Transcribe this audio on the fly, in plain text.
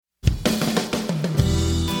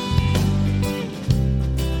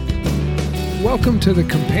Welcome to the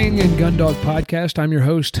Companion Gun Dog Podcast. I'm your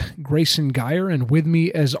host, Grayson Geyer, and with me,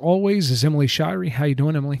 as always, is Emily Shirey. How you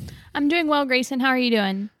doing, Emily? I'm doing well, Grayson. How are you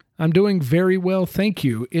doing? I'm doing very well, thank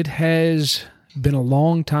you. It has been a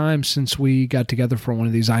long time since we got together for one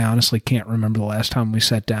of these. I honestly can't remember the last time we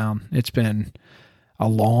sat down. It's been a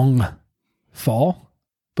long fall,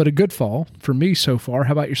 but a good fall for me so far.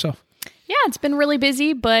 How about yourself? Yeah, it's been really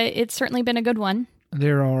busy, but it's certainly been a good one.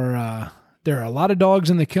 There are a lot of dogs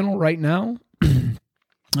in the kennel right now,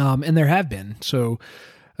 and there have been. So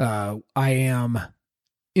I am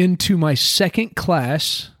into my second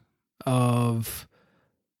class of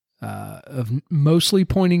mostly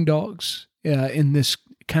pointing dogs in this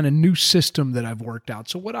kind of new system that I've worked out.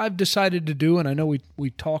 So what I've decided to do, and I know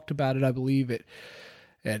we talked about it, I believe,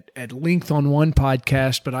 at length on one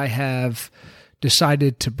podcast, but I have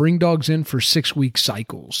decided to bring dogs in for 6-week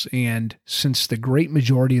cycles. And since the great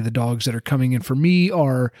majority of the dogs that are coming in for me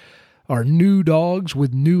are new dogs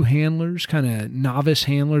with new handlers, kind of novice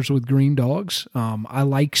handlers with green dogs, I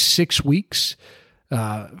like 6 weeks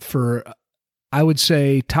for, I would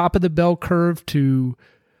say, top of the bell curve to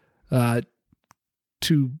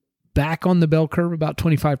back on the bell curve about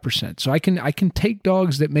 25%. So I can take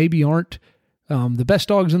dogs that maybe aren't the best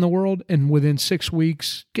dogs in the world, and within 6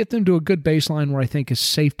 weeks, get them to a good baseline where I think is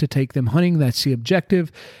safe to take them hunting. That's the objective.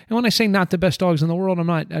 And when I say not the best dogs in the world,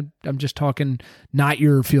 I'm just talking not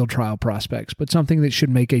your field trial prospects, but something that should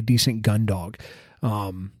make a decent gun dog.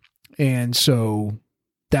 And so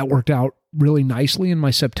that worked out really nicely in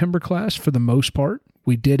my September class for the most part.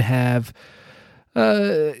 We did have,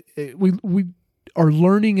 we are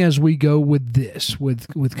learning as we go with this,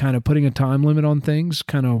 with kind of putting a time limit on things,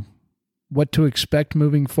 kind of what to expect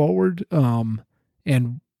moving forward,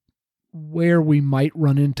 and where we might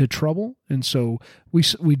run into trouble. And so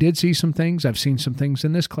we did see some things. I've seen some things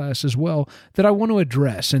in this class as well that I want to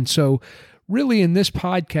address. And so really in this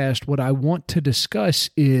podcast, what I want to discuss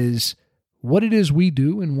is what it is we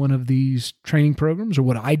do in one of these training programs, or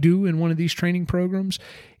what I do in one of these training programs,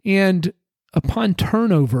 and upon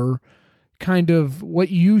turnover, kind of what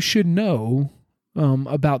you should know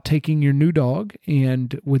about taking your new dog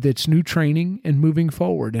and with its new training and moving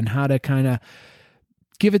forward, and how to kind of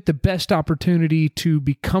give it the best opportunity to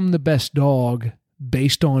become the best dog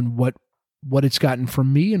based on what it's gotten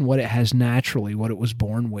from me and what it has naturally, what it was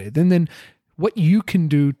born with. And then what you can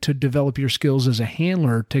do to develop your skills as a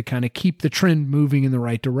handler to kind of keep the trend moving in the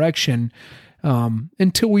right direction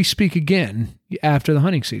until we speak again after the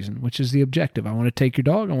hunting season, which is the objective. I want to take your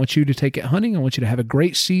dog. I want you to take it hunting. I want you to have a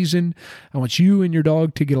great season. I want you and your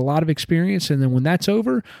dog to get a lot of experience. And then when that's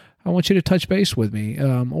over, I want you to touch base with me.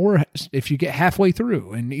 Or if you get halfway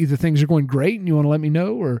through and either things are going great and you want to let me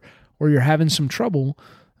know, or you're having some trouble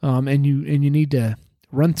and you need to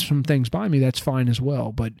run some things by me, that's fine as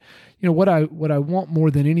well. But you know what I want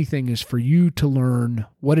more than anything is for you to learn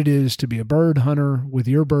what it is to be a bird hunter with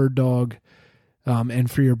your bird dog, and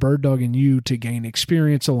for your bird dog and you to gain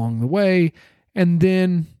experience along the way. And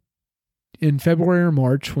then in February or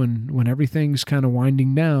March, when everything's kind of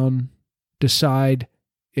winding down, decide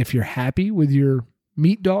if you're happy with your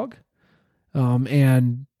meat dog,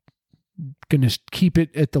 and going to keep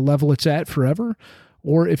it at the level it's at forever,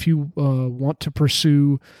 or if you want to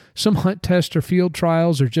pursue some hunt test or field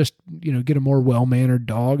trials, or just, get a more well-mannered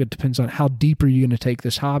dog. It depends on how deep are you going to take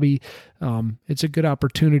this hobby. It's a good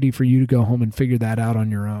opportunity for you to go home and figure that out on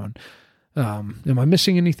your own. Am I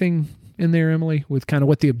missing anything in there, Emily, with kind of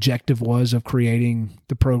what the objective was of creating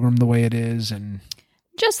the program the way it is? And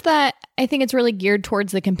just that I think it's really geared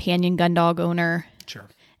towards the companion gun dog owner. Sure.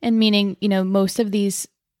 And meaning, most of these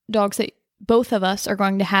dogs that both of us are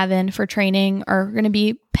going to have in for training are going to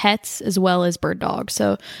be pets as well as bird dogs.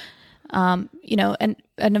 So, an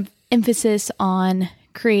emphasis on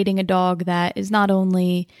creating a dog that is not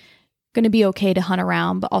only going to be okay to hunt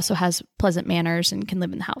around, but also has pleasant manners and can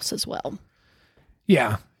live in the house as well.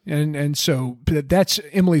 Yeah. And so that's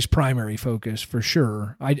Emily's primary focus for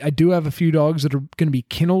sure. I do have a few dogs that are going to be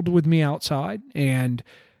kenneled with me outside, and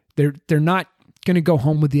they're not going to go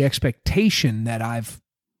home with the expectation that I've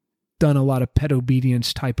done a lot of pet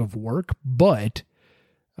obedience type of work, but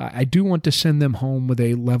I do want to send them home with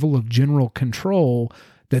a level of general control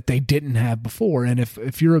that they didn't have before. And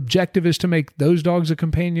if your objective is to make those dogs a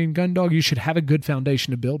companion gun dog, you should have a good foundation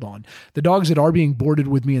to build on. The dogs that are being boarded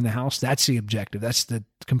with me in the house, that's the objective. That's the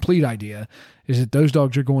complete idea, is that those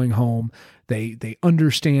dogs are going home. They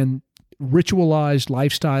understand ritualized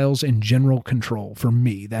lifestyles and general control. For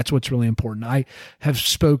me, that's what's really important. I have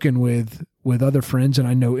spoken with other friends, and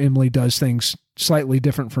I know Emily does things slightly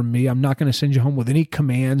different from me. I'm not going to send you home with any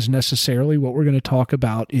commands necessarily. What we're going to talk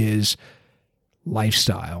about is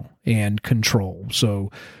lifestyle and control.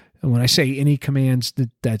 So when I say any commands,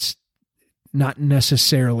 that's not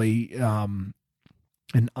necessarily an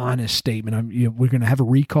honest statement. We're going to have a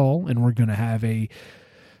recall and we're going to have a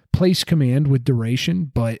place command with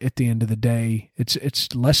duration, but at the end of the day,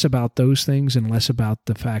 it's less about those things and less about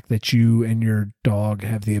the fact that you and your dog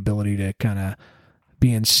have the ability to kind of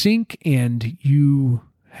be in sync, and you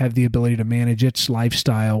have the ability to manage its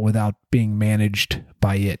lifestyle without being managed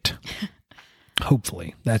by it.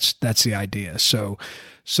 Hopefully, that's the idea. So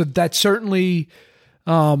that's certainly,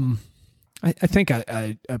 I think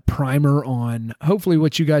a primer on hopefully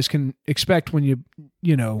what you guys can expect when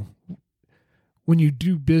when you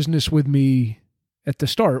do business with me at the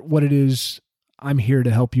start, what it is I'm here to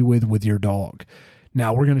help you with your dog.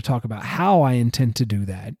 Now we're going to talk about how I intend to do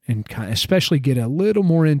that, and kind of especially get a little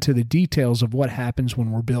more into the details of what happens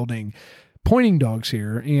when we're building pointing dogs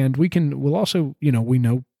here. And we'll also, we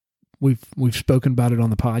know we've spoken about it on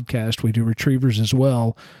the podcast. We do retrievers as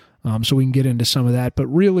well. So we can get into some of that, but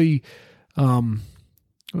really, I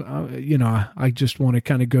just want to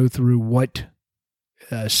kind of go through what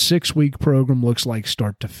a 6-week program looks like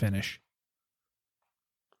start to finish.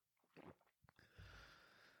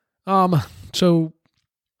 So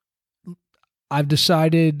I've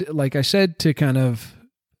decided, like I said, to kind of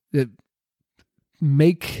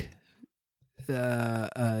make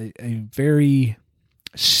a very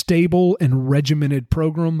stable and regimented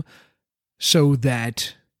program so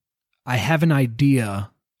that I have an idea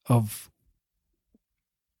of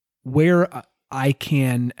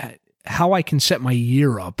how I can set my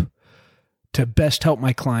year up to best help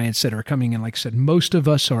my clients that are coming in. Like I said, most of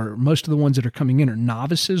the ones that are coming in are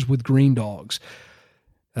novices with green dogs.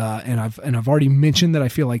 And I've already mentioned that I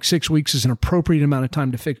feel like 6 weeks is an appropriate amount of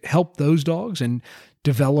time to help those dogs and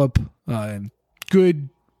develop good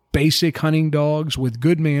basic hunting dogs with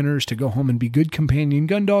good manners to go home and be good companion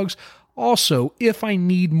gun dogs. Also, if I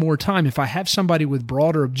need more time, if I have somebody with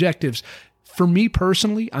broader objectives, for me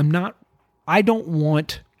personally, I don't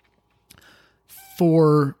want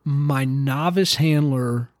for my novice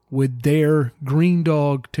handler with their green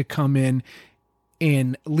dog to come in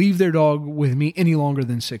and leave their dog with me any longer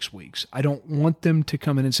than 6 weeks. I don't want them to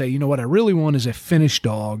come in and say, you know what I really want is a finished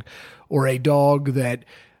dog, or a dog that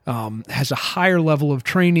has a higher level of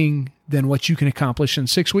training than what you can accomplish in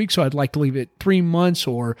 6 weeks. So I'd like to leave it 3 months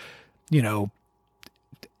or,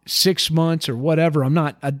 6 months or whatever.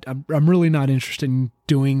 I'm really not interested in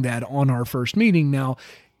doing that on our first meeting. Now,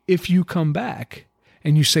 if you come back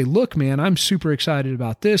and you say, look, man, I'm super excited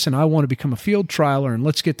about this and I want to become a field trialer and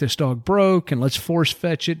let's get this dog broke and let's force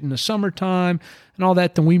fetch it in the summertime and all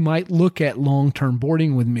that, then we might look at long-term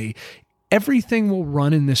boarding with me. Everything will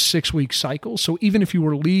run in this 6-week cycle. So even if you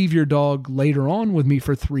were to leave your dog later on with me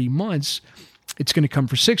for 3 months, it's going to come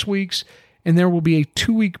for 6 weeks, and there will be a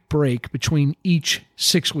 2-week break between each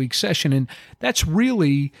 6-week session. And that's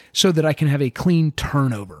really so that I can have a clean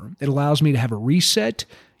turnover. It allows me to have a reset,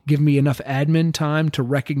 give me enough admin time to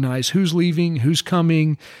recognize who's leaving, who's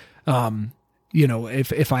coming.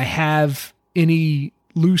 If I have any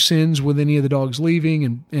loose ends with any of the dogs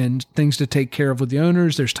leaving and things to take care of with the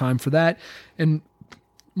owners, there's time for that. And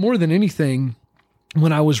more than anything,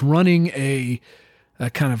 when I was running a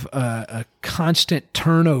kind of a constant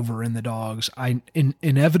turnover in the dogs, I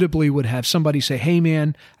inevitably would have somebody say, hey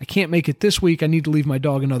man, I can't make it this week. I need to leave my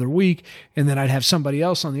dog another week. And then I'd have somebody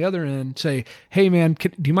else on the other end say, hey man, do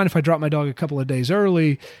you mind if I drop my dog a couple of days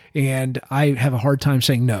early? And I have a hard time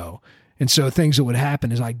saying no. And so things that would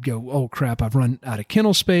happen is I'd go, oh crap, I've run out of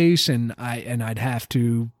kennel space, and I'd have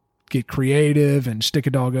to get creative and stick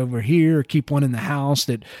a dog over here, keep one in the house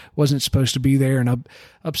that wasn't supposed to be there, and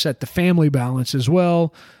upset the family balance as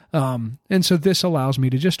well. And so this allows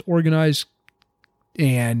me to just organize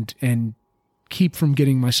and keep from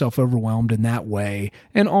getting myself overwhelmed in that way.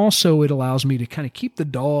 And also it allows me to kind of keep the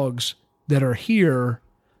dogs that are here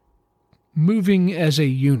moving as a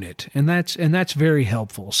unit. And that's very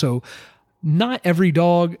helpful. So not every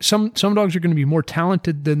dog, some dogs are going to be more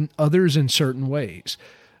talented than others in certain ways.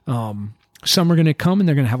 Some are going to come and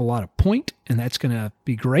they're going to have a lot of point, and that's going to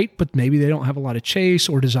be great, but maybe they don't have a lot of chase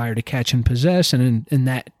or desire to catch and possess. And in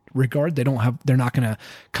that regard, they're not going to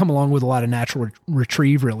come along with a lot of natural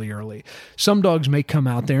retrieve really early. Some dogs may come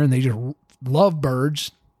out there and they just love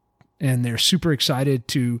birds and they're super excited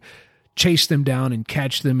to chase them down and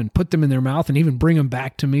catch them and put them in their mouth and even bring them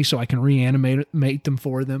back to me so I can reanimate them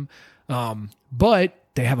for them. But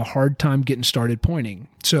they have a hard time getting started pointing.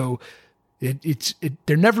 So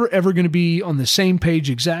they're never ever going to be on the same page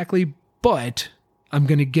exactly, but I'm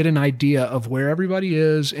going to get an idea of where everybody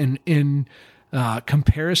is in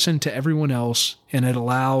comparison to everyone else, and it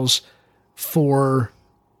allows for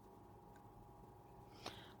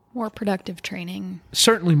more productive training.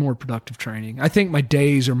 Certainly more productive training. I think my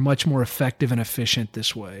days are much more effective and efficient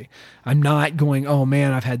this way. I'm not going, oh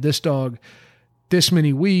man, I've had this dog this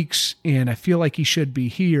many weeks and I feel like he should be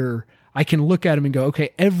here. I can look at him and go, okay,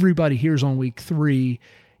 everybody here's on week 3,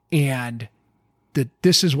 and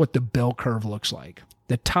this is what the bell curve looks like.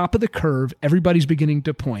 The top of the curve, everybody's beginning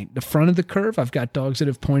to point. The front of the curve, I've got dogs that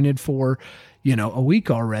have pointed for, a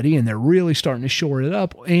week already, and they're really starting to shore it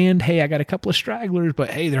up. And hey, I got a couple of stragglers, but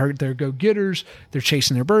hey, they're go-getters. They're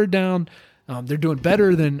chasing their bird down. They're doing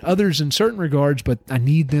better than others in certain regards, but I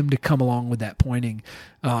need them to come along with that pointing.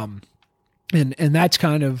 And that's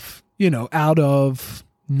kind of, out of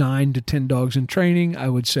 9 to 10 dogs in training, I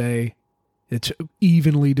would say it's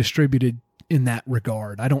evenly distributed in that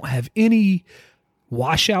regard. I don't have any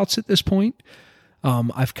washouts at this point.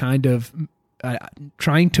 I've kind of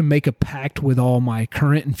trying to make a pact with all my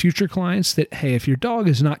current and future clients that, hey, if your dog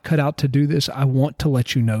is not cut out to do this, I want to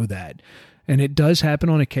let you know that. And it does happen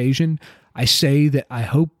on occasion. I say that I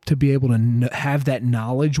hope to be able to have that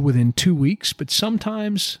knowledge within 2 weeks, but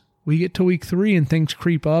sometimes we get to week 3 and things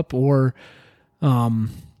creep up, or,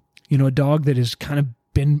 a dog that has kind of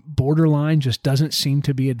been borderline just doesn't seem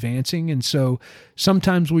to be advancing. And so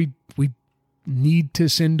sometimes we need to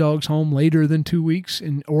send dogs home later than 2 weeks,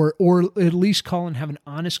 or at least call and have an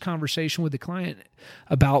honest conversation with the client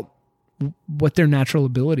about what their natural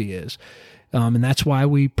ability is. And that's why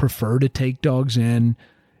we prefer to take dogs in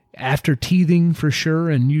after teething for sure.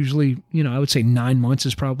 And usually, I would say 9 months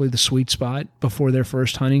is probably the sweet spot before their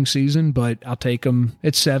first hunting season, but I'll take them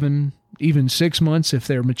at 7, even 6 months if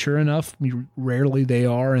they're mature enough. Rarely they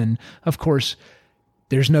are. And of course,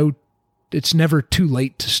 it's never too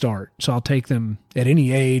late to start. So I'll take them at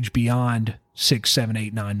any age beyond 6, 7,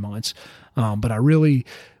 8, 9 months. But I really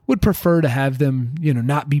would prefer to have them,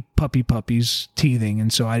 not be puppies teething.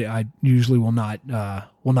 And so I usually will not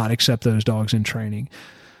accept those dogs in training.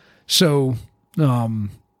 So,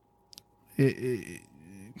 it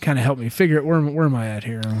kind of helped me figure it. Where am I at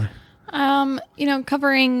here?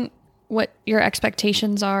 Covering what your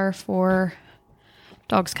expectations are for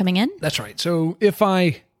dogs coming in. That's right. So if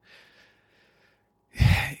I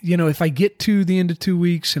get to the end of 2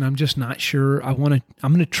 weeks and I'm just not sure, I'm going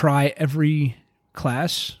to try every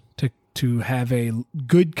class to have a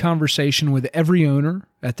good conversation with every owner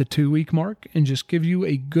at the 2 week mark and just give you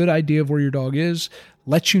a good idea of where your dog is.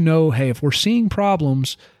 Let you know, hey, if we're seeing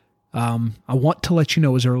problems, I want to let you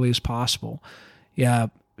know as early as possible. Yeah.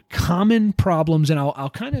 Common problems. And I'll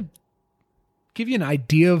kind of give you an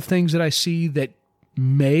idea of things that I see that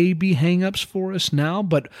may be hangups for us now,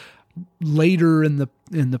 but later in the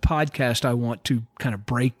podcast, I want to kind of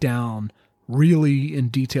break down really in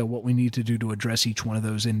detail what we need to do to address each one of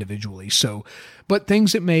those individually. So, but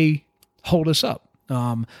things that may hold us up,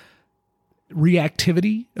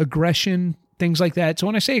 reactivity, aggression, things like that. So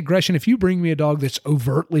when I say aggression, if you bring me a dog that's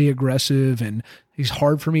overtly aggressive and he's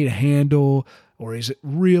hard for me to handle, or he's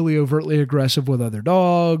really overtly aggressive with other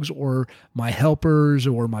dogs or my helpers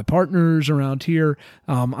or my partners around here,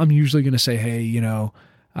 I'm usually going to say, hey,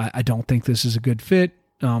 I don't think this is a good fit.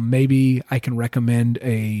 Maybe I can recommend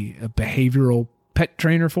a behavioral pet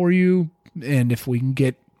trainer for you. And if we can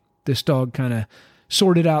get this dog kind of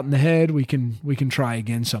sorted out in the head, we can try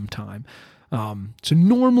again sometime. So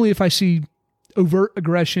normally if I see overt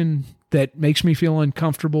aggression that makes me feel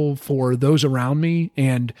uncomfortable for those around me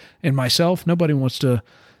and myself, nobody wants to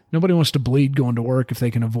bleed going to work if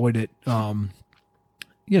they can avoid it. We'll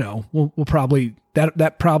probably,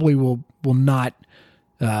 that probably will not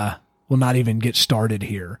even get started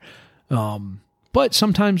here. But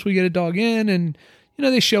sometimes we get a dog in and,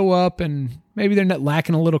 they show up and maybe they're not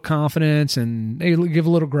lacking a little confidence and they give a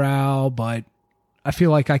little growl, but I feel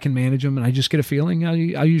like I can manage them and I just get a feeling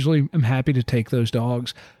I usually am happy to take those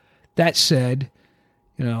dogs. That said,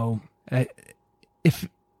 if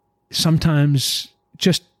sometimes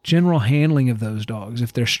just general handling of those dogs,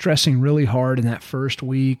 if they're stressing really hard in that first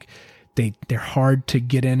week, they're hard to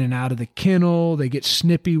get in and out of the kennel. They get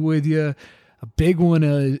snippy with you. A big one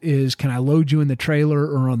is, can I load you in the trailer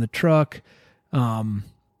or on the truck? If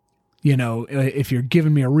you're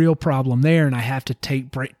giving me a real problem there and I have to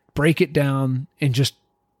break it down and just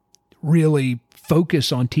really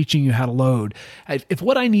focus on teaching you how to load. If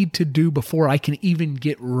what I need to do before I can even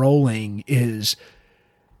get rolling is,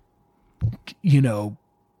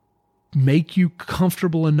 make you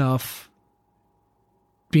comfortable enough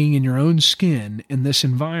being in your own skin in this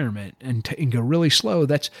environment and go really slow,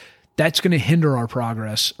 that's going to hinder our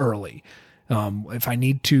progress early. If I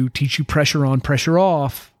need to teach you pressure on, pressure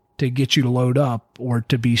off to get you to load up or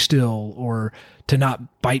to be still or to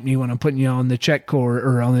not bite me when I'm putting you on the check cord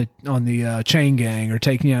or on the chain gang or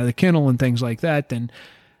taking you out of the kennel and things like that, then,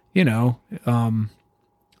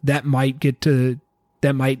 that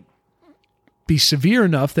might be severe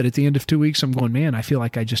enough that at the end of 2 weeks, I'm going, man, I feel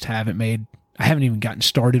like I haven't even gotten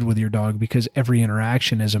started with your dog because every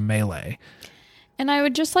interaction is a melee. And I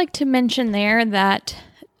would just like to mention there that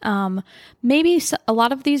maybe a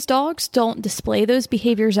lot of these dogs don't display those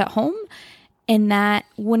behaviors at home, and that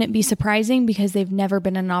wouldn't be surprising because they've never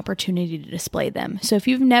been an opportunity to display them. So if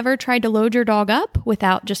you've never tried to load your dog up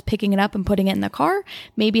without just picking it up and putting it in the car,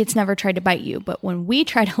 maybe it's never tried to bite you. But when we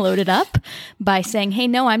try to load it up by saying, hey,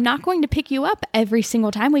 no, I'm not going to pick you up every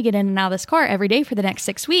single time we get in and out of this car every day for the next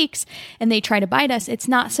 6 weeks, and they try to bite us, it's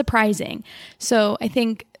not surprising. So I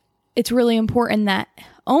think it's really important that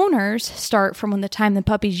owners start from when the time the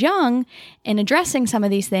puppy's young and addressing some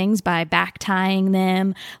of these things by back tying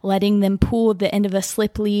them, letting them pull the end of a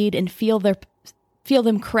slip lead and feel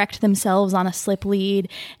them correct themselves on a slip lead,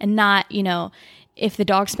 and not, if the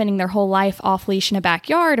dog's spending their whole life off leash in a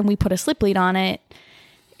backyard and we put a slip lead on it,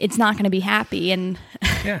 it's not going to be happy, and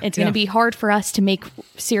it's going to be hard for us to make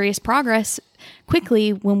serious progress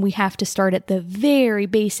quickly when we have to start at the very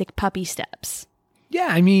basic puppy steps. Yeah,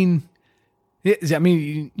 I mean,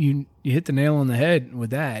 you hit the nail on the head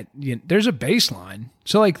with that. There's a baseline.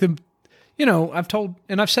 So like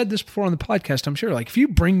I've said this before on the podcast, I'm sure, like if you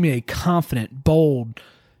bring me a confident, bold,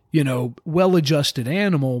 well-adjusted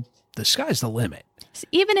animal, the sky's the limit.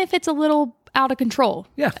 Even if it's a little out of control.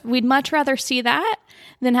 Yeah. We'd much rather see that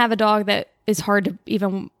than have a dog that is hard to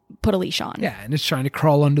even put a leash on. Yeah, and it's trying to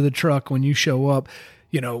crawl under the truck when you show up,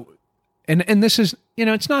 and this is,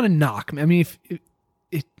 it's not a knock. I mean, if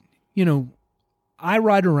I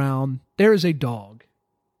ride around, there is a dog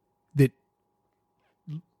that,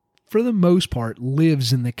 for the most part,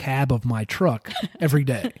 lives in the cab of my truck every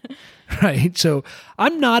day, right? So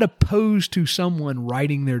I'm not opposed to someone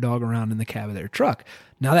riding their dog around in the cab of their truck.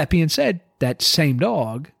 Now, that being said, that same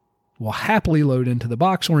dog will happily load into the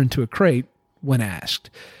box or into a crate when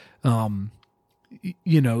asked. So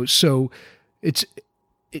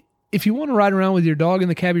if you want to ride around with your dog in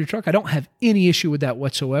the cab of your truck, I don't have any issue with that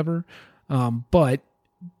whatsoever. But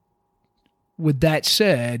with that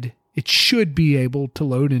said, it should be able to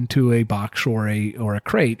load into a box or a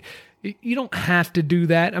crate. You don't have to do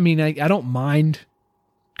that. I mean, I don't mind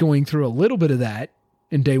going through a little bit of that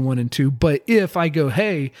in day 1 and 2. But if I go,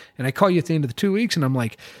 hey, and I call you at the end of the 2 weeks and I'm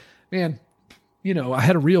like, man, I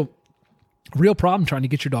had a real problem trying to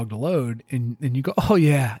get your dog to load. And you go, oh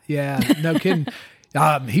yeah, no kidding.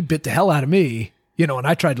 He bit the hell out of me. And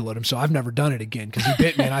I tried to load him, so I've never done it again because he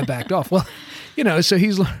bit me and I backed off. Well, so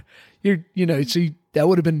that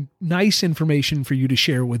would have been nice information for you to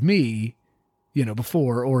share with me,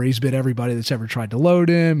 before, or he's bit everybody that's ever tried to load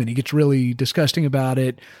him and he gets really disgusting about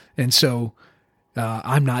it. And so,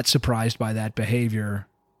 I'm not surprised by that behavior,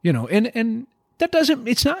 and that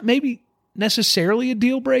it's not maybe necessarily a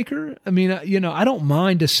deal breaker. I mean, I don't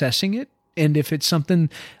mind assessing it. And if it's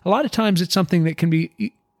something, a lot of times it's something that can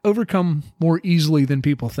be overcome more easily than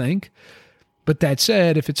people think. But that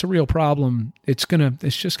said, if it's a real problem, it's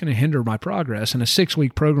just gonna hinder my progress. And a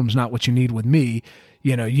 6-week program is not what you need with me.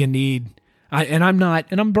 I'm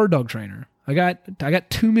a bird dog trainer. I got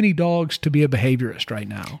too many dogs to be a behaviorist right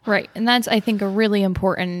now. Right, and that's, I think, a really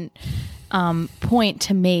important point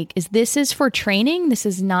to make is this is for training. This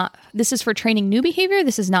is for training new behavior.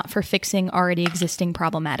 This is not for fixing already existing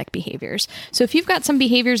problematic behaviors. So if you've got some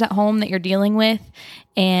behaviors at home that you're dealing with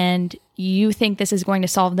and you think this is going to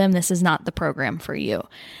solve them, this is not the program for you.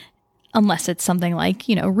 Unless it's something like,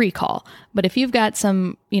 recall. But if you've got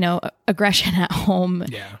some, aggression at home.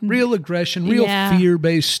 Yeah. Real aggression, real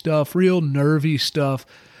fear-based stuff, real nervy stuff.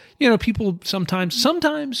 People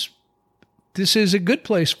sometimes this is a good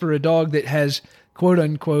place for a dog that has quote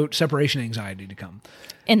unquote separation anxiety to come.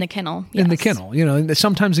 In the kennel. Yes. In the kennel. And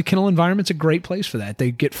sometimes the kennel environment's a great place for that.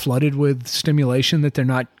 They get flooded with stimulation that they're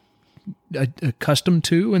not accustomed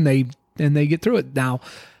to, and they get through it. Now,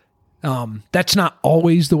 that's not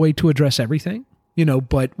always the way to address everything,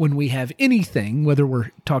 but when we have anything, whether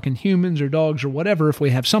we're talking humans or dogs or whatever, if we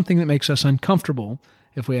have something that makes us uncomfortable,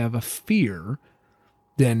 if we have a fear,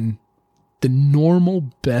 then the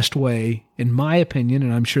normal best way, in my opinion,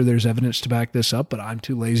 and I'm sure there's evidence to back this up, but I'm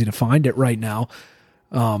too lazy to find it right now,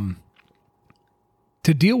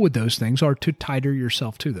 to deal with those things are to titer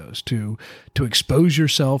yourself to those, to expose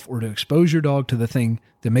yourself or to expose your dog to the thing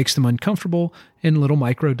that makes them uncomfortable in little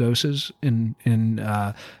micro doses and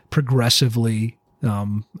progressively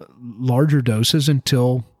larger doses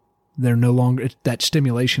until they're no longer, that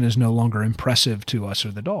stimulation is no longer impressive to us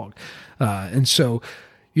or the dog. And so,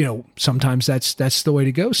 sometimes that's the way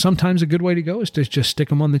to go. Sometimes a good way to go is to just stick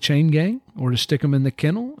them on the chain gang or to stick them in the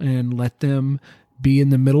kennel and let them be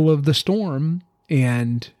in the middle of the storm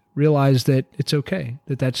and realize that it's okay,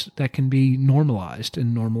 that can be normalized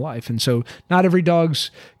in normal life. And so not every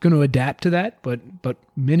dog's going to adapt to that, but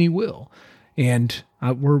many will. And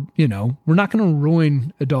we're not going to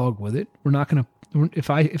ruin a dog with it. We're not going to, if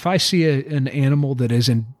I see an animal that is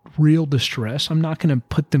in real distress, I'm not going to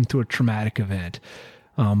put them through a traumatic event.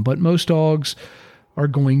 But most dogs are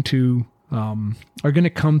going to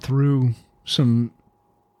come through some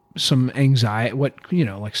anxiety,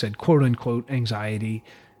 like I said, quote unquote anxiety.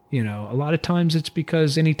 A lot of times it's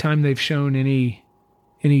because anytime they've shown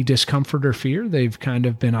any discomfort or fear, they've kind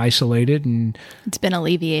of been isolated and it's been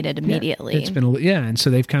alleviated immediately. And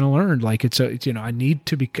so they've kind of learned like I need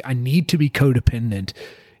to be codependent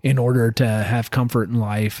in order to have comfort in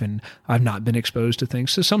life, and I've not been exposed to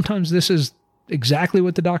things. So sometimes this is exactly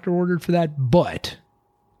what the doctor ordered for that. But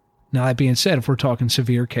now that being said, if we're talking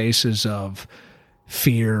severe cases of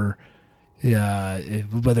fear,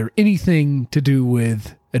 whether anything to do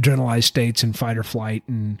with adrenalized states and fight or flight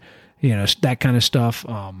and that kind of stuff,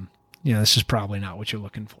 this is probably not what you're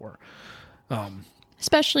looking for.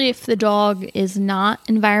 Especially if the dog is not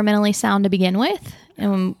environmentally sound to begin with.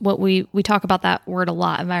 And what we talk about that word a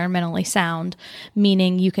lot, environmentally sound,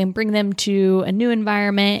 meaning you can bring them to a new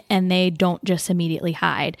environment and they don't just immediately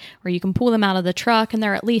hide, or you can pull them out of the truck and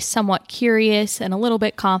they're at least somewhat curious and a little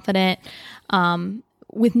bit confident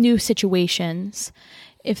with new situations.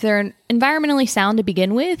 If they're environmentally sound to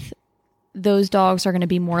begin with, those dogs are going to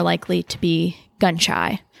be more likely to be gun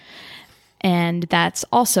shy. And that's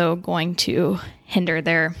also going to hinder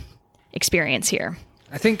their experience here.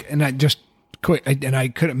 I think, and I just quick, and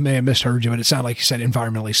I may have misheard you, but it sounded like you said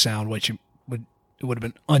environmentally sound, which it would have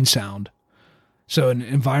been unsound. So an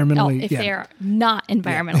environmentally, if they're not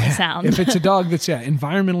environmentally sound. If it's a dog that's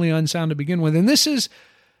environmentally unsound to begin with, and this is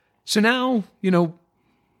so now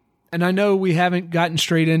and I know we haven't gotten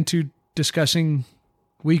straight into discussing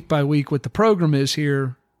week by week what the program is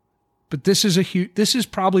here, but this is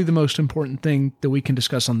probably the most important thing that we can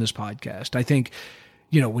discuss on this podcast. I think,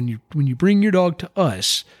 when you bring your dog to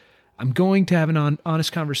us, I'm going to have an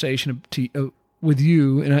honest conversation with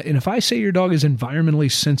you. And if I say your dog is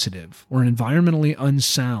environmentally sensitive or environmentally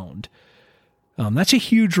unsound, that's a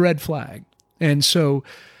huge red flag. And so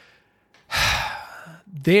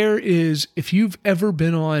if you've ever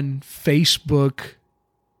been on Facebook,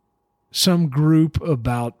 some group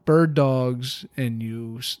about bird dogs, and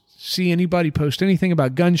you see anybody post anything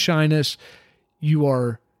about gun shyness, you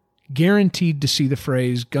are guaranteed to see the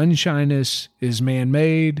phrase gun shyness is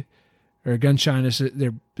man-made, or gun shyness,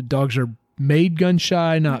 the dogs are made gun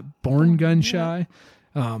shy, not born gun shy.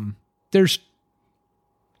 There's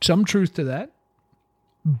some truth to that,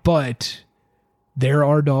 but there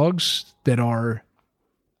are dogs that are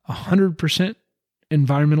 100%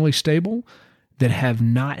 environmentally stable that have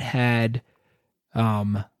not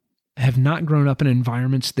grown up in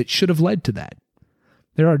environments that should have led to that.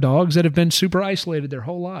 There are dogs that have been super isolated their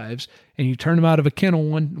whole lives, and you turn them out of a kennel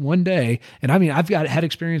one day. And I mean, I've had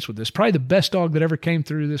experience with this. Probably the best dog that ever came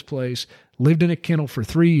through this place, lived in a kennel for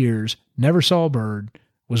 3 years, never saw a bird,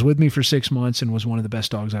 was with me for 6 months, and was one of the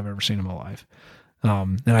best dogs I've ever seen in my life.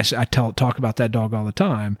 And I talk about that dog all the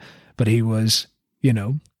time, but he was,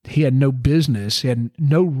 he had no business, he had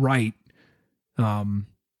no right,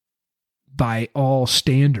 by all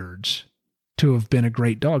standards, to have been a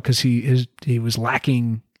great dog, because he was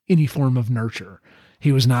lacking any form of nurture.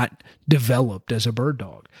 He was not developed as a bird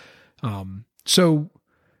dog. So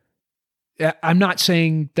I'm not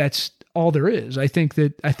saying that's all there is. I think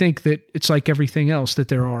that it's like everything else, that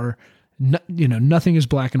there are, nothing is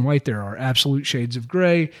black and white. There are absolute shades of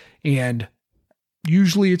gray, and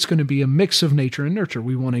usually it's going to be a mix of nature and nurture.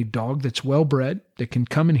 We want a dog that's well bred, that can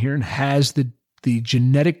come in here and has the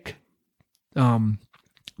genetic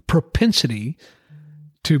propensity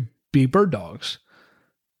to be bird dogs.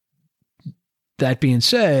 That being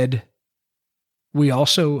said, we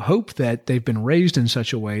also hope that they've been raised in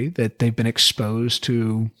such a way that they've been exposed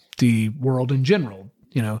to the world in general.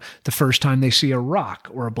 The first time they see a rock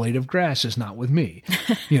or a blade of grass is not with me.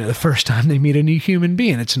 The first time they meet a new human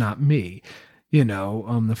being, it's not me.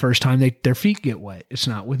 The first time their feet get wet, it's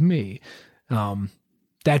not with me.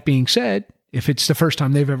 That being said, if it's the first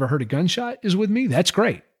time they've ever heard a gunshot is with me, that's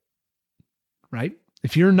great. Right?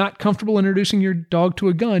 If you're not comfortable introducing your dog to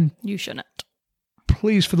a gun, you shouldn't.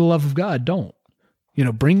 Please, for the love of God, don't.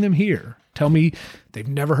 Bring them here. Tell me they've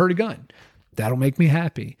never heard a gun. That'll make me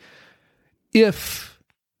happy. If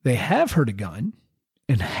they have heard a gun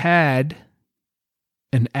and had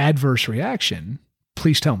an adverse reaction,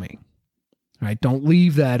 please tell me. All right? Don't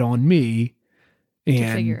leave that on me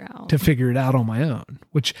and to figure it out on my own,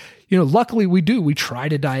 which, luckily we do. We try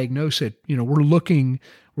to diagnose it.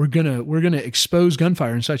 We're going to expose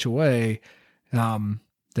gunfire in such a way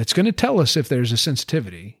that's going to tell us if there's a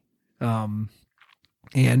sensitivity. But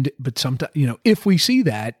sometimes, if we see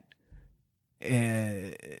that,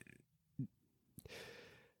 it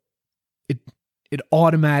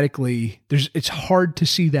automatically, it's hard to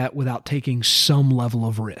see that without taking some level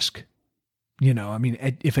of risk.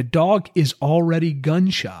 If a dog is already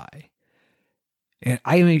gun shy and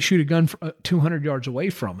I may shoot a gun 200 yards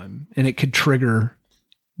away from him, and it could trigger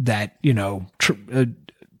that,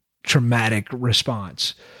 traumatic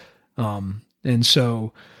response. And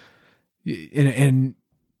so, and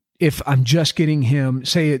if I'm just getting him,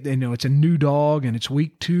 say, it's a new dog and it's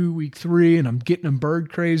week 2, week 3, and I'm getting him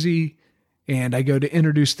bird crazy, and I go to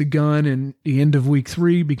introduce the gun in the end of week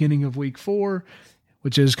 3, beginning of week 4,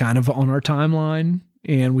 which is kind of on our timeline.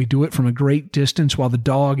 And we do it from a great distance while the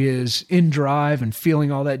dog is in drive and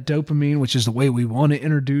feeling all that dopamine, which is the way we want to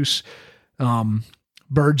introduce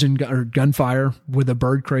birds or gunfire with a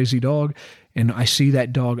bird crazy dog. And I see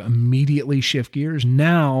that dog immediately shift gears.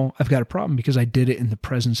 Now I've got a problem because I did it in the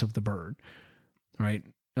presence of the bird, right?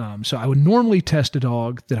 So I would normally test a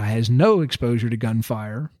dog that has no exposure to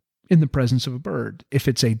gunfire in the presence of a bird. If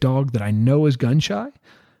it's a dog that I know is gun shy,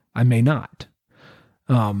 I may not.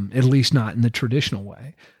 At least not in the traditional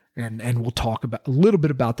way. And we'll talk about a little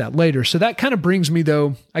bit about that later. So that kind of brings me,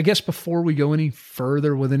 though, I guess before we go any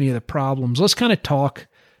further with any of the problems, let's kind of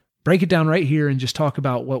break it down right here and just talk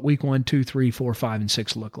about what week 1, 2, 3, 4, 5, and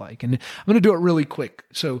 6 look like. And I'm going to do it really quick.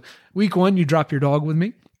 So week 1, you drop your dog with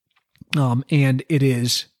me. And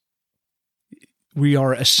we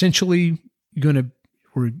are essentially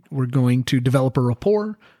we're going to develop a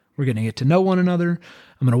rapport. We're going to get to know one another.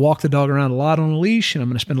 I'm going to walk the dog around a lot on a leash, and I'm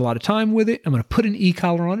going to spend a lot of time with it. I'm going to put an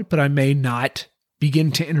e-collar on it, but I may not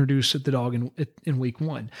begin to introduce the dog in week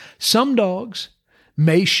 1. Some dogs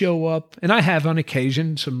may show up, and I have on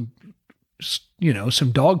occasion some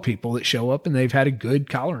dog people that show up and they've had a good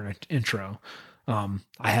collar intro. I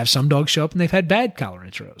have some dogs show up and they've had bad collar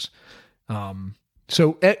intros.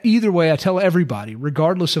 So either way, I tell everybody,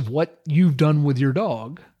 regardless of what you've done with your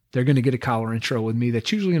dog, they're going to get a collar intro with me.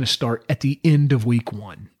 That's usually going to start at the end of week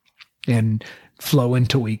 1 and flow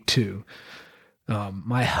into week 2.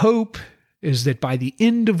 My hope is that by the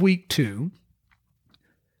end of week 2,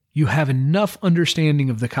 you have enough understanding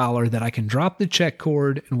of the collar that I can drop the check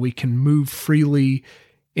cord and we can move freely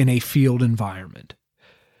in a field environment.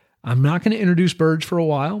 I'm not going to introduce birds for a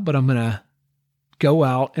while, but I'm going to go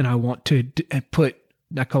out and I want to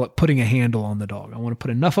I call it putting a handle on the dog. I want to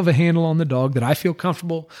put enough of a handle on the dog that I feel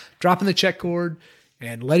comfortable dropping the check cord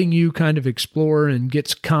and letting you kind of explore and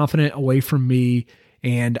get confident away from me,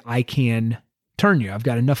 and I can turn you. I've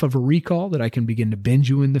got enough of a recall that I can begin to bend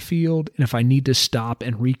you in the field, and if I need to stop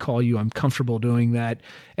and recall you, I'm comfortable doing that.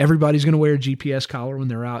 Everybody's going to wear a GPS collar when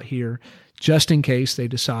they're out here, just in case they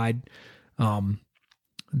decide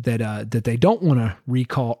that they don't want to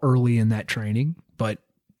recall early in that training, but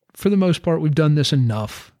for the most part, we've done this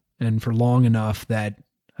enough and for long enough that,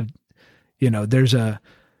 there's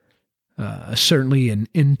certainly an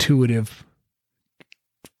intuitive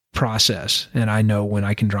process. And I know when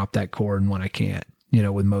I can drop that cord and when I can't,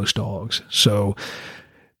 with most dogs. So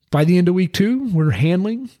by the end of week 2, we're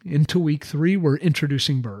handling. Into week 3, we're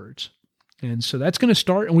introducing birds. And so that's going to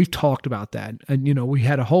start. And we've talked about that. And, we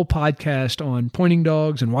had a whole podcast on pointing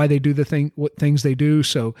dogs and why they do what things they do.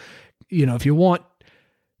 So, if you want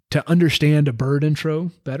to understand a bird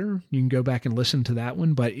intro better, you can go back and listen to that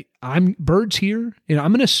one. But birds here, I'm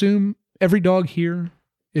going to assume every dog here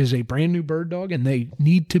is a brand new bird dog, and they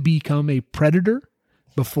need to become a predator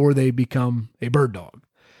before they become a bird dog.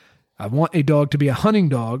 I want a dog to be a hunting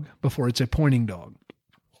dog before it's a pointing dog.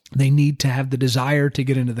 They need to have the desire to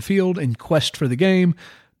get into the field and quest for the game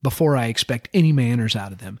before I expect any manners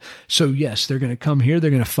out of them. So yes, they're going to come here.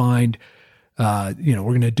 They're going to find we're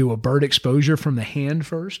going to do a bird exposure from the hand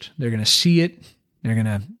first. They're going to see it. They're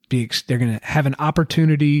going to have an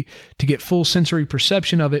opportunity to get full sensory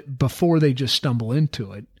perception of it before they just stumble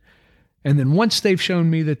into it. And then once they've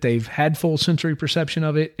shown me that they've had full sensory perception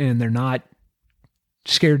of it and they're not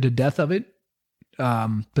scared to death of it,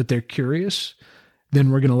 but they're curious,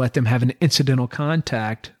 then we're going to let them have an incidental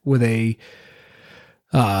contact with a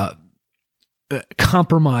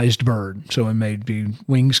compromised bird. So it may be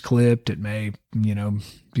wings clipped. It may,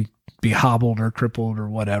 be hobbled or crippled or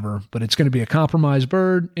whatever, but it's going to be a compromised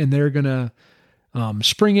bird, and they're going to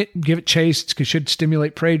spring it, give it chase. It should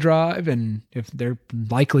stimulate prey drive, and if they're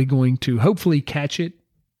likely going to hopefully catch it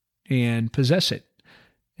and possess it.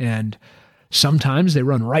 And sometimes they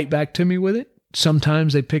run right back to me with it.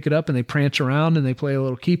 Sometimes they pick it up and they prance around and they play a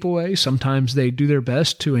little keep away. Sometimes they do their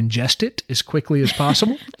best to ingest it as quickly as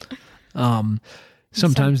possible.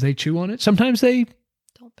 Sometimes they chew on it. Sometimes they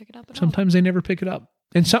don't pick it up at sometimes they never pick it up.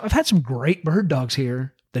 And so I've had some great bird dogs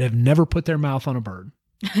here that have never put their mouth on a bird.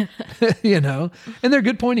 And they're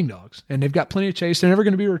good pointing dogs and they've got plenty of chase. They're never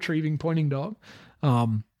going to be a retrieving pointing dog.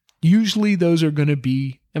 Usually those are going to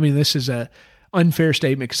be, this is a unfair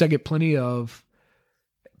statement because I get plenty of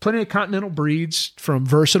continental breeds from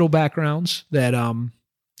versatile backgrounds that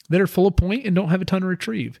are full of point and don't have a ton of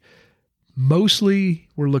retrieve. Mostly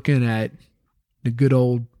we're looking at the good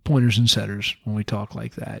old pointers and setters when we talk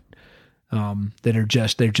like that. They're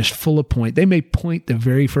just full of point. They may point the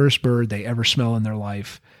very first bird they ever smell in their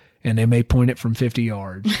life, and they may point it from 50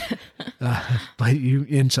 yards. But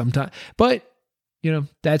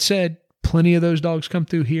that said, plenty of those dogs come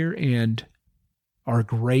through here and are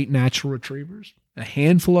great natural retrievers. A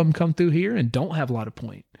handful of them come through here and don't have a lot of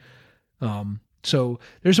point. So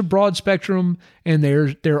there's a broad spectrum, and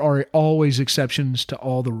there are always exceptions to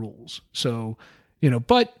all the rules. So,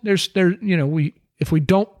 but if we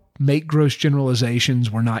don't make gross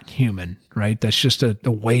generalizations, we're not human, right? That's just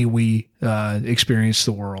the way we experience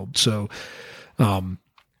the world. So,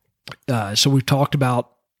 so we've talked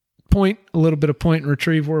about point, a little bit of point and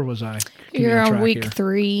retrieve. Where was I? You're on week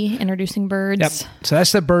 3, introducing birds. Yep. So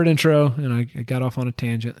that's the bird intro, and I got off on a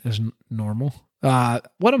tangent as normal.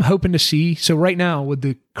 What I'm hoping to see, so right now with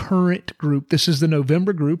the current group, this is the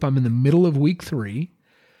November group. I'm in the middle of week 3.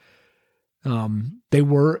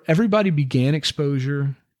 Everybody began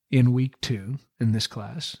exposure in week 2 in this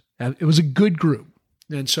class. It was a good group.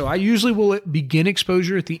 And so I usually will begin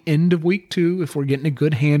exposure at the end of week 2 if we're getting a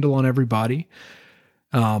good handle on everybody.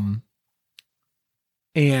 And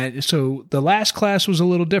so the last class was a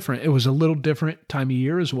little different. It was a little different time of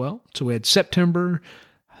year as well. So we had September,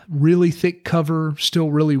 really thick cover,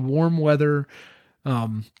 still really warm weather.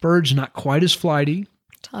 Birds not quite as flighty.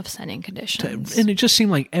 Tough sending conditions. And it just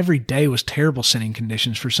seemed like every day was terrible sending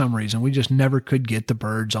conditions for some reason. We just never could get the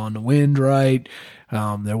birds on the wind right.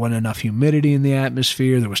 There wasn't enough humidity in the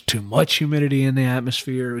atmosphere. There was too much humidity in the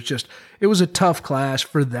atmosphere. It was a tough class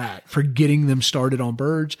for getting them started on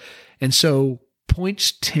birds. And so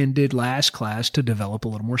points tended last class to develop a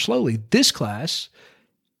little more slowly. This class,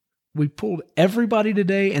 we pulled everybody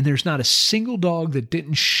today, and there's not a single dog that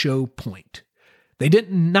didn't show point.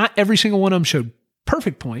 Not every single one of them showed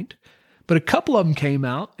perfect point, but a couple of them came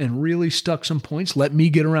out and really stuck some points, let me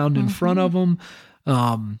get around in front of them.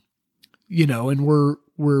 And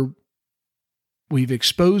we've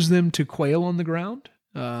exposed them to quail on the ground,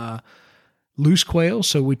 loose quail.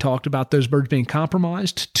 So we talked about those birds being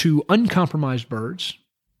compromised, to uncompromised birds,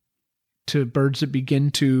 to birds that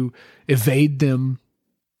begin to evade them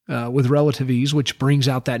with relative ease, which brings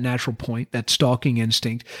out that natural point, that stalking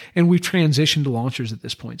instinct. And we've transitioned to launchers at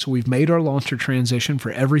this point. So we've made our launcher transition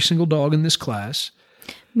for every single dog in this class.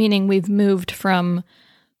 Meaning we've moved from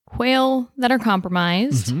quail that are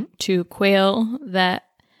compromised to quail that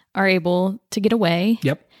are able to get away.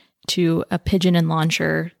 Yep. To a pigeon and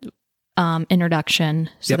launcher introduction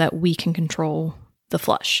so that we can control the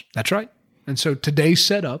flush. That's right. And so today's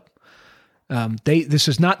setup, this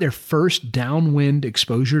is not their first downwind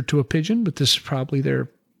exposure to a pigeon, but this is probably their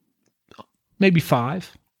maybe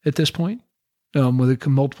 5 at this point, with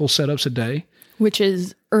multiple setups a day. Which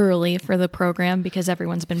is early for the program because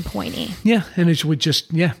everyone's been pointy. Yeah, and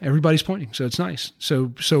everybody's pointing, so it's nice.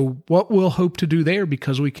 So what we'll hope to do there,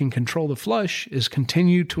 because we can control the flush, is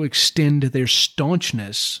continue to extend their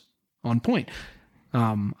staunchness on point.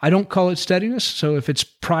 I don't call it steadiness. So if it's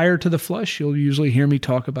prior to the flush, you'll usually hear me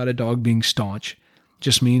talk about a dog being staunch.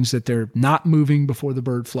 Just means that they're not moving before the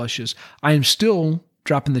bird flushes. I am still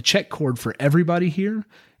dropping the check cord for everybody here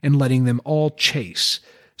and letting them all chase.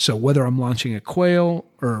 So whether I'm launching a quail,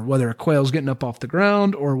 or whether a quail's getting up off the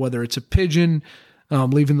ground, or whether it's a pigeon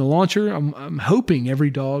leaving the launcher, I'm hoping every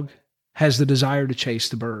dog has the desire to chase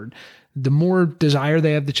the bird. The more desire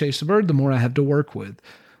they have to chase the bird, the more I have to work with.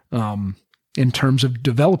 In terms of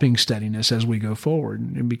developing steadiness as we go forward.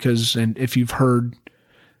 And if you've heard,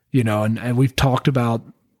 and we've talked about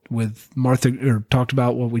with Martha, or talked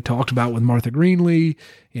about what we talked about with Martha Greenlee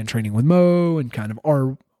and Training with Mo, and kind of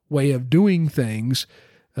our way of doing things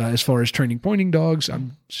as far as training pointing dogs,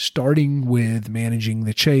 I'm starting with managing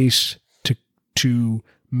the chase to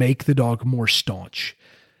make the dog more staunch.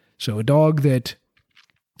 So a dog that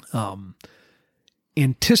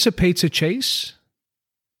anticipates a chase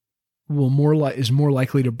is more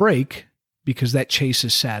likely to break because that chase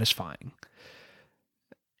is satisfying.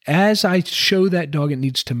 As I show that dog it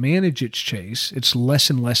needs to manage its chase, it's less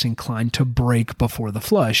and less inclined to break before the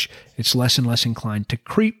flush. It's less and less inclined to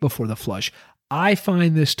creep before the flush. I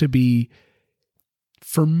find this to be,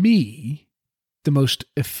 for me, the most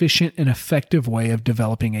efficient and effective way of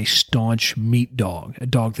developing a staunch meat dog, a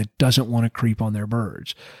dog that doesn't want to creep on their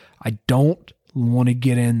birds. I don't want to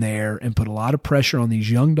get in there and put a lot of pressure on these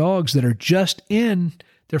young dogs that are just in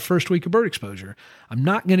their first week of bird exposure. I'm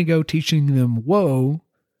not going to go teaching them whoa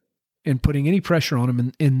and putting any pressure on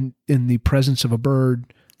them in the presence of a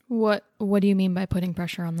bird. What do you mean by putting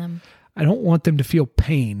pressure on them? I don't want them to feel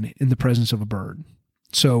pain in the presence of a bird.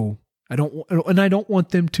 So I don't want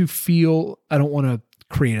them to feel, I don't want to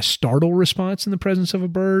create a startle response in the presence of a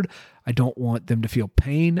bird. I don't want them to feel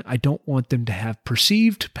pain. I don't want them to have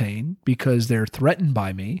perceived pain because they're threatened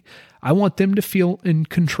by me. I want them to feel in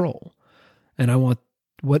control. And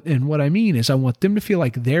what I mean is I want them to feel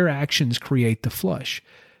like their actions create the flush.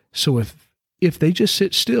 So if they just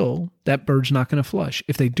sit still, that bird's not going to flush.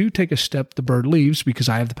 If they do take a step, the bird leaves because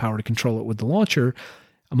I have the power to control it with the launcher.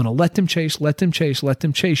 I'm going to let them chase, let them chase, let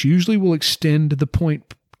them chase. Usually we'll extend the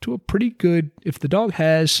point to a pretty good, if the dog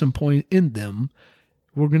has some point in them,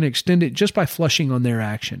 we're going to extend it just by flushing on their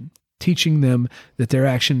action, teaching them that their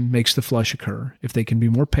action makes the flush occur. If they can be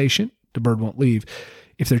more patient, the bird won't leave.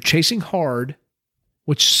 If they're chasing hard,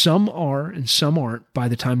 which some are and some aren't by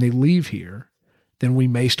the time they leave here, then we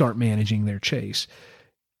may start managing their chase.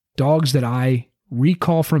 Dogs that I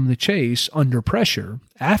recall from the chase under pressure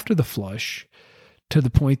after the flush to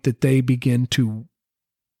the point that they begin to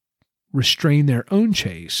restrain their own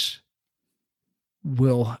chase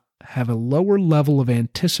will have a lower level of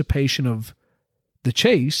anticipation of the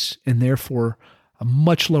chase and therefore a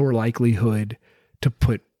much lower likelihood to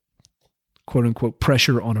put quote unquote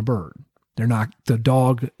pressure on a bird. The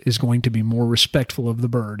dog is going to be more respectful of the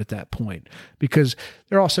bird at that point because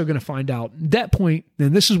they're also going to find out at that point,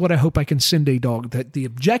 and this is what I hope I can send a dog, that the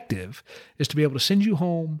objective is to be able to send you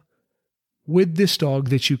home with this dog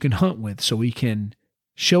that you can hunt with. So we can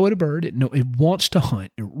show it a bird. It wants to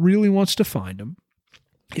hunt. It really wants to find them.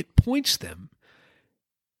 It points them.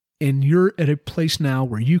 And you're at a place now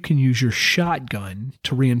where you can use your shotgun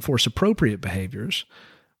to reinforce appropriate behaviors,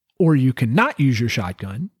 or you can not use your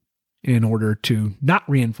shotgun in order to not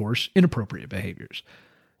reinforce inappropriate behaviors.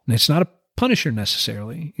 And it's not a punisher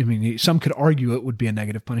necessarily. I mean, some could argue it would be a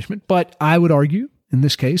negative punishment, but I would argue in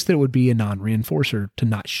this case that it would be a non-reinforcer to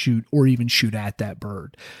not shoot or even shoot at that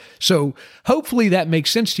bird. So hopefully that makes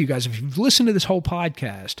sense to you guys. If you've listened to this whole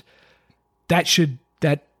podcast,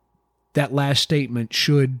 that last statement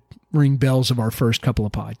should ring bells of our first couple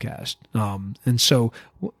of podcasts. And so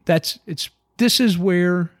this is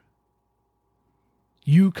where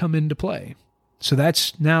you come into play. So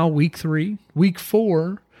that's now week 3. Week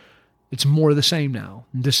 4, it's more of the same now.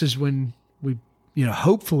 And this is when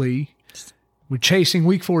hopefully we're chasing.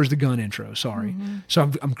 Week 4 is the gun intro. Sorry. Mm-hmm.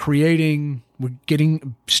 So we're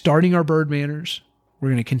starting our bird manners. We're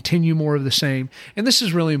going to continue more of the same. And this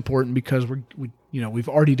is really important because we've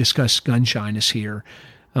already discussed gun shyness here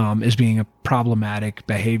as being a problematic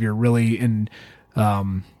behavior really. And,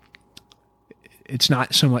 it's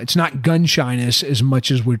not gun shyness as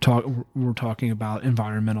much as we're talking about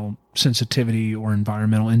environmental sensitivity or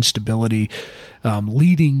environmental instability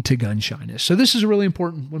leading to gun shyness. So this is really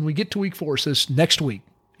important when we get to week 4. So this next week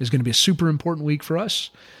is going to be a super important week for us.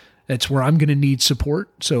 It's where I'm going to need support.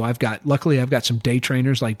 So luckily I've got some day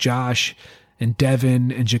trainers like Josh and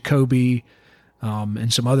Devin and Jacoby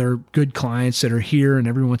and some other good clients that are here and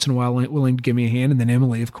every once in a while willing to give me a hand. And then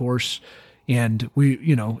Emily, of course. And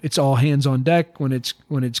it's all hands on deck when it's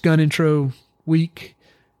gun intro week.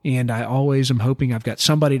 And I always am hoping I've got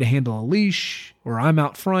somebody to handle a leash or I'm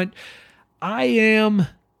out front. I am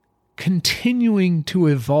continuing to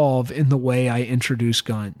evolve in the way I introduce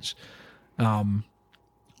guns. With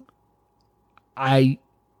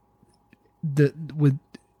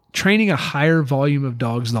training a higher volume of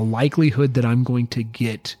dogs, the likelihood that I'm going to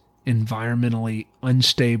get environmentally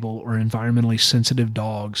unstable or environmentally sensitive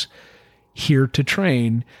dogs here to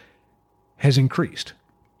train has increased.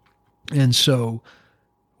 And so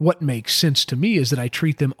what makes sense to me is that I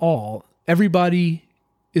treat them all. Everybody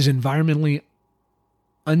is environmentally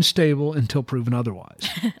unstable until proven otherwise.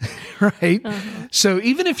 Right? Uh-huh. So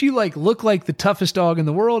even if you look like the toughest dog in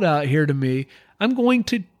the world out here to me, I'm going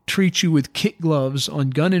to treat you with kit gloves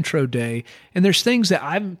on gun intro day. And there's things that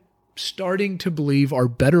I'm starting to believe are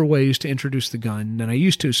better ways to introduce the gun than I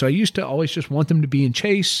used to. So I used to always just want them to be in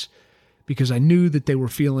chase, because I knew that they were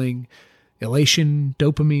feeling elation,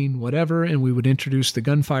 dopamine, whatever, and we would introduce the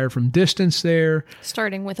gunfire from distance there.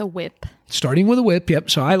 Starting with a whip. Yep.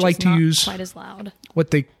 So I like to use quite as loud.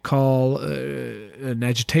 What they call an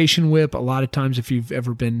agitation whip. A lot of times, if you've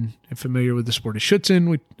ever been familiar with the sport of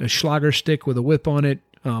Schutzen, a Schlager stick with a whip on it,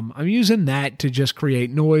 I'm using that to just create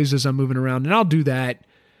noise as I'm moving around, and I'll do that.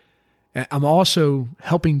 I'm also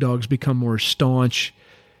helping dogs become more staunch.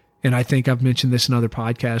 And I think I've mentioned this in other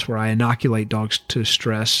podcasts where I inoculate dogs to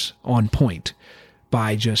stress on point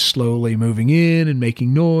by just slowly moving in and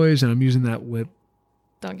making noise. And I'm using that whip.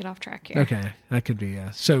 Don't get off track here. Okay. That could be,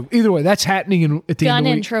 yeah. So either way, that's happening at the end of Gun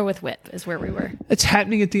intro with whip is where we were. It's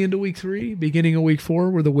happening at the end of week 3, beginning of week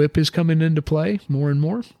 4, where the whip is coming into play more and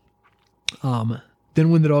more.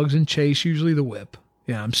 Then when the dog's in chase, usually the whip.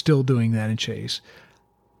 Yeah, I'm still doing that in chase.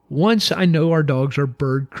 Once I know our dogs are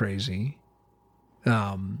bird crazy,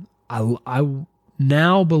 I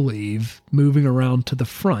now believe moving around to the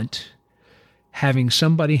front, having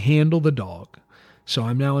somebody handle the dog. So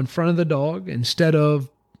I'm now in front of the dog instead of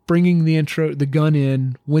bringing the gun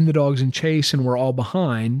in when the dog's in chase and we're all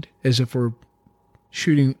behind, as if we're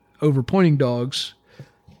shooting over pointing dogs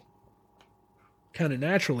kind of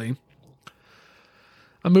naturally.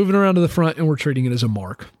 I'm moving around to the front and we're treating it as a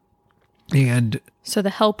mark. And so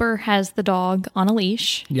the helper has the dog on a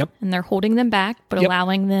leash. Yep. And they're holding them back, but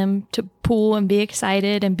allowing them to pull and be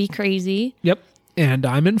excited and be crazy. Yep. And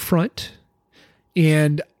I'm in front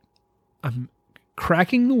and I'm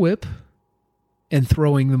cracking the whip and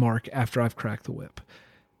throwing the mark after I've cracked the whip.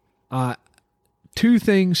 2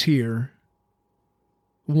 things here.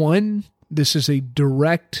 One, this is a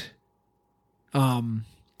direct,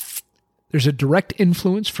 there's a direct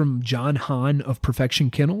influence from John Hahn of Perfection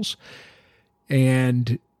Kennels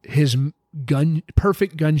and his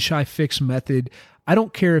perfect gun shy fix method. I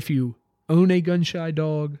don't care if you own a gun shy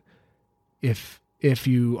dog, if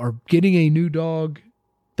you are getting a new dog,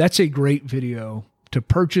 that's a great video to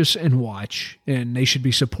purchase and watch, and they should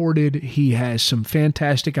be supported. He has some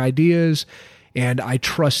fantastic ideas, and I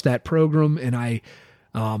trust that program. And I,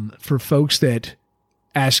 for folks that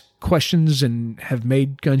ask questions and have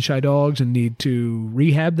made gun shy dogs and need to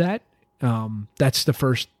rehab that, that's the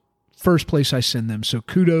first place I send them. So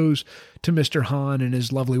kudos to Mr. Hahn and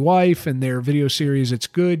his lovely wife and their video series. It's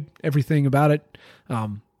good. Everything about it.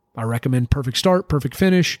 I recommend Perfect Start, Perfect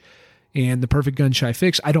Finish, and the Perfect Gun Shy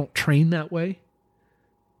Fix. I don't train that way.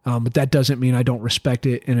 But that doesn't mean I don't respect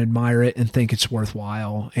it and admire it and think it's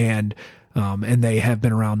worthwhile. And they have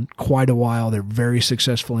been around quite a while. They're very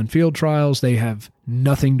successful in field trials. They have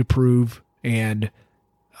nothing to prove. And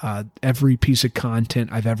every piece of content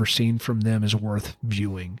I've ever seen from them is worth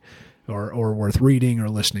viewing or worth reading or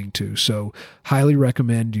listening to. So highly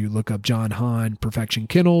recommend you look up John Hahn, Perfection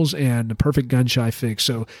Kennels, and the Perfect Gun Shy Fix.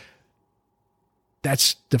 So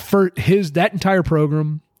that's that entire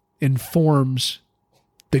program informs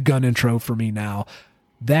the gun intro for me now.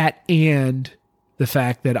 That and the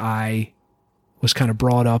fact that I was kind of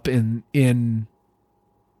brought up in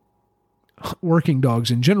working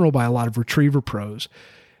dogs in general by a lot of retriever pros.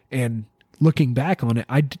 And looking back on it,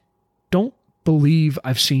 I don't believe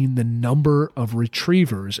I've seen the number of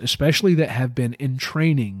retrievers, especially that have been in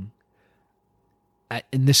training.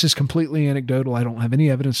 And this is completely anecdotal. I don't have any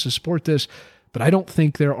evidence to support this, but I don't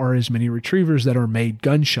think there are as many retrievers that are made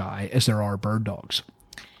gun shy as there are bird dogs.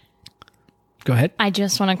 Go ahead. I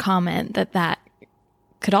just want to comment that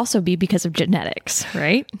could also be because of genetics,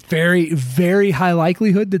 right? Very, very high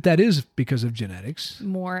likelihood that is because of genetics.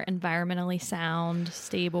 More environmentally sound,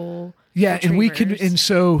 stable. Yeah, retrievers. and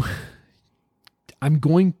so I'm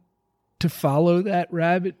going to follow that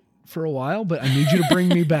rabbit for a while, but I need you to bring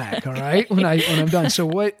me back, all right? When I'm done. So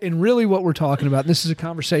what we're talking about, this is a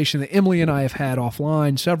conversation that Emily and I have had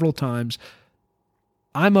offline several times.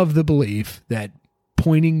 I'm of the belief that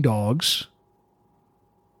pointing dogs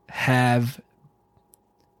have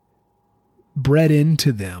bred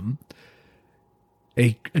into them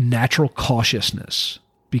a natural cautiousness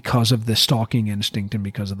because of the stalking instinct and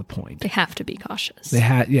because of the point. They have to be cautious.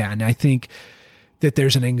 And I think that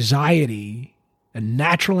there's an anxiety, a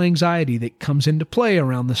natural anxiety that comes into play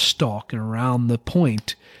around the stalk and around the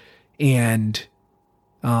point. And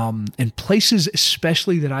places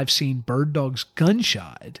especially that I've seen bird dogs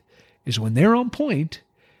gun-shied is when they're on point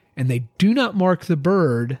and they do not mark the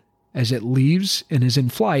bird as it leaves and is in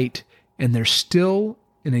flight, and they're still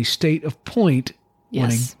in a state of point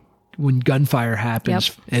when gunfire happens.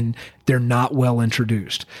 Yep. And they're not well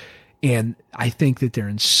introduced. And I think that they're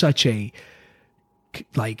in such a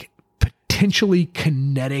potentially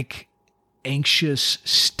kinetic, anxious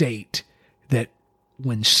state that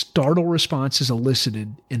when startle response is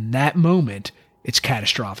elicited in that moment, it's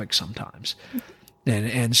catastrophic sometimes.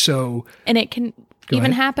 And so, and it can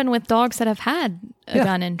even happen with dogs that have had a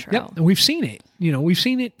gun intro. Yeah, and we've seen it. We've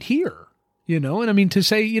seen it here. And I mean, to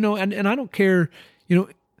say, and I don't care.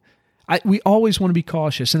 We always want to be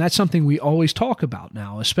cautious, and that's something we always talk about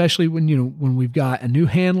now, especially when we've got a new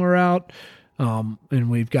handler out, and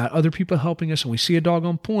we've got other people helping us, and we see a dog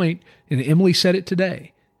on point. And Emily said it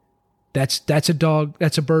today. That's a dog.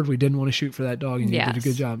 That's a bird we didn't want to shoot for that dog, and you did a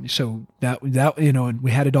good job. So that and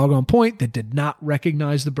we had a dog on point that did not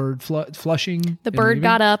recognize the bird flushing. The bird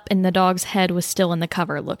got up, and the dog's head was still in the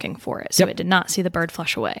cover looking for it, so it did not see the bird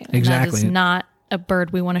flush away. And exactly, that is not a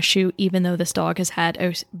bird we want to shoot, even though this dog has had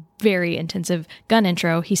a very intensive gun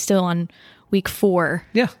intro. He's still on week 4.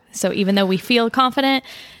 Yeah. So even though we feel confident,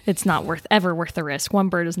 it's not ever worth the risk. One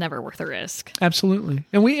bird is never worth the risk. Absolutely.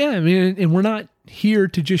 And we're not here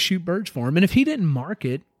to just shoot birds for him. And if he didn't mark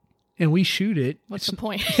it and we shoot it, what's the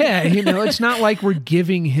point? Yeah. It's not like we're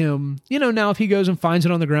giving him, now if he goes and finds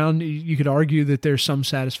it on the ground, you could argue that there's some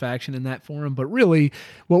satisfaction in that for him. But really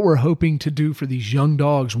what we're hoping to do for these young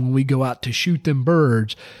dogs when we go out to shoot them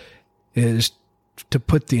birds is to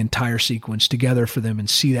put the entire sequence together for them and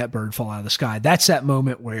see that bird fall out of the sky. That's that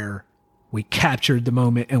moment where we captured the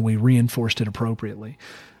moment and we reinforced it appropriately.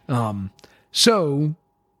 So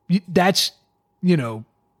that's,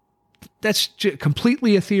 that's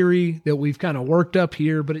completely a theory that we've kind of worked up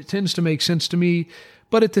here, but it tends to make sense to me.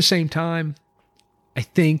 But at the same time, I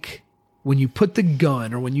think when you put the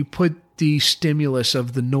gun or when you put the stimulus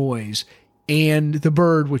of the noise and the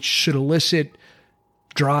bird, which should elicit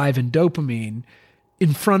drive and dopamine,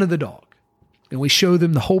 in front of the dog, and we show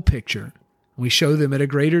them the whole picture, we show them at a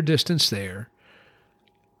greater distance there,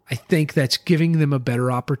 I think that's giving them a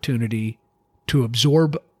better opportunity to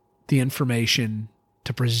absorb the information,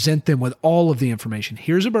 to present them with all of the information.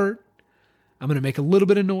 Here's a bird. I'm going to make a little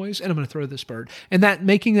bit of noise, and I'm going to throw this bird. And that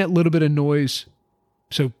making that little bit of noise,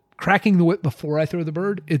 so cracking the whip before I throw the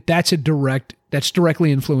bird, that's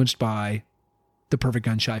directly influenced by the perfect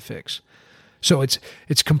gun shy fix. So it's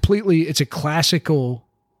a classical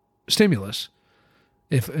stimulus,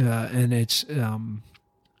 and it's eliciting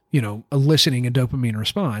a dopamine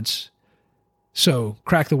response. So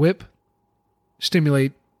crack the whip,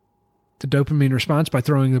 stimulate the dopamine response by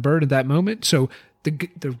throwing the bird at that moment. So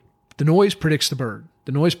the noise predicts the bird.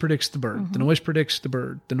 The noise predicts the bird. Mm-hmm. The noise predicts the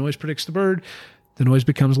bird. The noise predicts the bird. The noise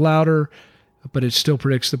becomes louder, but it still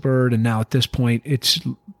predicts the bird. And now at this point, it's,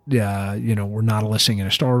 we're not eliciting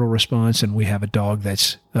a startle response, and we have a dog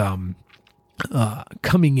that's coming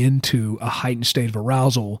into a heightened state of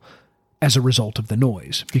arousal as a result of the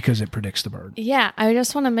noise because it predicts the bird. Yeah, I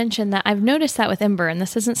just want to mention that I've noticed that with Ember, and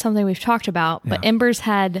this isn't something we've talked about, but Ember's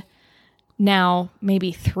had now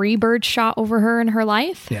maybe 3 birds shot over her in her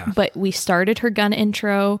life. Yeah. But we started her gun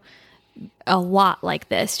intro a lot like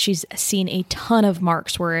this. She's seen a ton of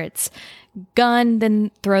marks where it's gun, then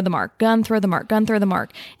throw the mark, gun, throw the mark, gun, throw the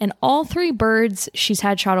mark. And all 3 birds she's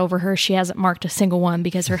had shot over her, she hasn't marked a single one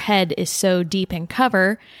because her head is so deep in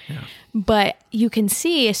cover. Yeah. But you can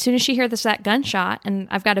see as soon as she hears that gunshot, and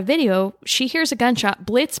I've got a video, she hears a gunshot,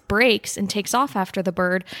 Blitz breaks and takes off after the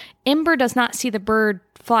bird. Ember does not see the bird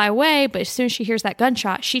fly away, but as soon as she hears that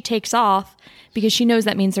gunshot, she takes off because she knows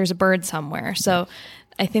that means there's a bird somewhere. So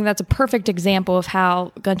I think that's a perfect example of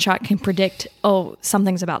how gunshot can predict,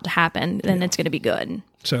 something's about to happen, then it's going to be good.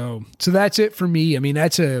 So that's it for me. I mean,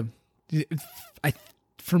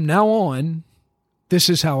 from now on, this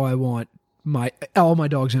is how I want all my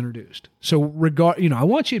dogs introduced. So I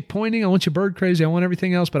want you pointing, I want you bird crazy, I want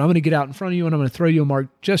everything else, but I'm going to get out in front of you and I'm going to throw you a mark.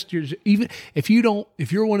 Just yours. Even if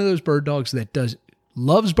you're one of those bird dogs that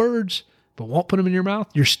loves birds but won't put them in your mouth,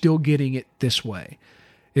 you're still getting it this way.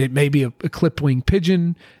 It may be a clipped wing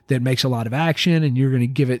pigeon that makes a lot of action, and you're going to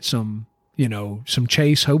give it some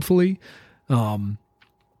chase, hopefully. But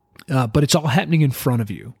it's all happening in front of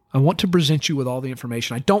you. I want to present you with all the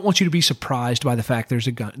information. I don't want you to be surprised by the fact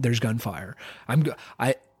there's gunfire.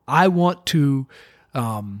 I want to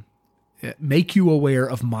make you aware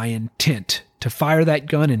of my intent to fire that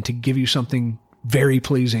gun and to give you something very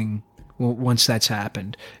pleasing once that's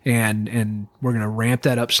happened. And we're going to ramp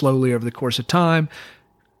that up slowly over the course of time.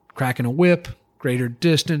 Cracking a whip, greater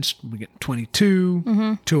distance. We get 22,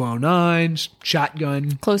 209s,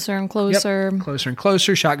 shotgun. Closer and closer. Yep, closer and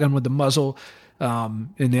closer. Shotgun with the muzzle in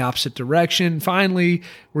the opposite direction. Finally,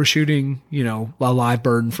 we're shooting, a live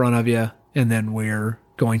bird in front of you, and then we're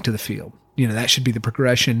going to the field. That should be the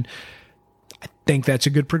progression. I think that's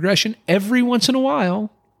a good progression. Every once in a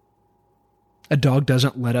while, a dog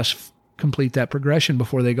doesn't let us complete that progression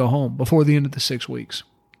before they go home, before the end of the 6 weeks.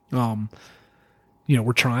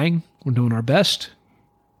 We're trying, we're doing our best,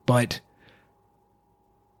 but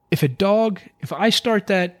if I start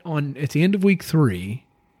that at the end of week 3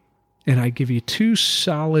 and I give you 2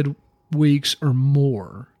 solid weeks or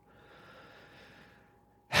more,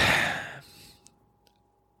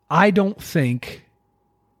 I don't think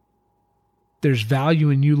there's value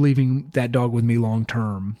in you leaving that dog with me long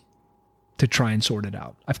term to try and sort it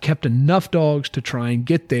out. I've kept enough dogs to try and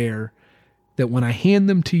get there that when I hand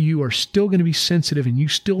them to you are still going to be sensitive and you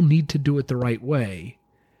still need to do it the right way,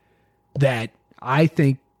 that I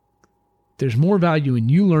think there's more value in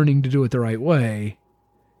you learning to do it the right way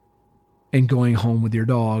and going home with your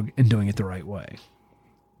dog and doing it the right way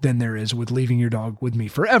than there is with leaving your dog with me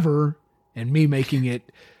forever and me making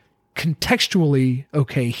it contextually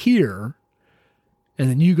okay here, and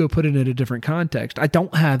then you go put it in a different context. I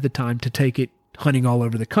don't have the time to take it hunting all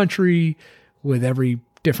over the country with every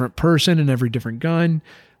different person and every different gun.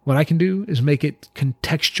 What I can do is make it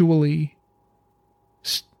contextually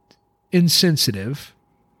insensitive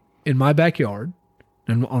in my backyard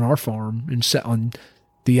and on our farm and set on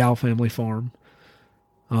the Owl family farm.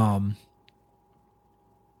 But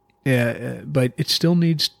it still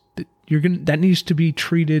needs, that needs to be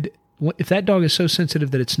treated. If that dog is so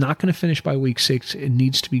sensitive that it's not going to finish by week 6, it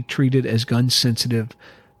needs to be treated as gun sensitive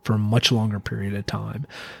for a much longer period of time.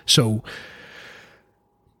 So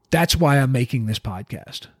that's why I'm making this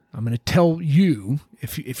podcast. I'm going to tell you,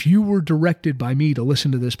 if you were directed by me to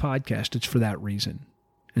listen to this podcast, it's for that reason.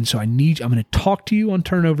 And so I'm going to talk to you on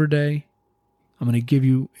turnover day. I'm going to give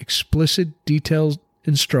you explicit, detailed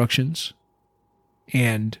instructions.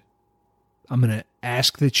 And I'm going to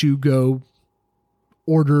ask that you go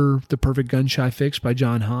order The Perfect Gun Shy Fix by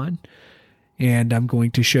John Hahn. And I'm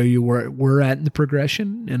going to show you where we're at in the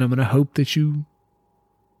progression. And I'm going to hope that you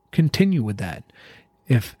continue with that.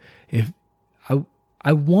 If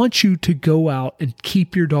I want you to go out and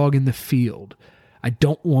keep your dog in the field. I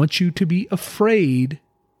don't want you to be afraid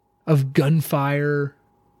of gunfire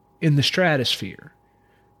in the stratosphere.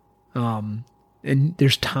 And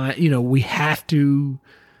there's time, we have to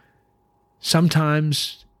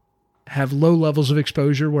sometimes have low levels of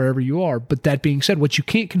exposure wherever you are. But that being said, what you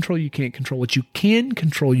can't control, you can't control. What you can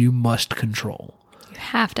control, you must control. You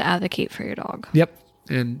have to advocate for your dog. Yep.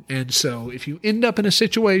 And so if you end up in a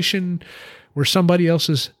situation where somebody else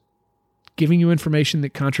is giving you information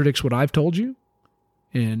that contradicts what I've told you,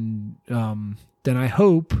 and then I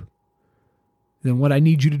hope, then what I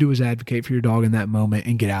need you to do is advocate for your dog in that moment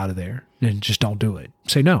and get out of there and just don't do it.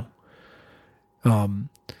 Say no.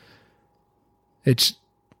 It's,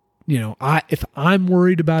 if I'm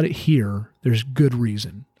worried about it here, there's good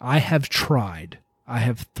reason. I have tried. I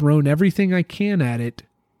have thrown everything I can at it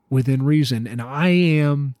within reason, and I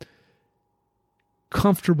am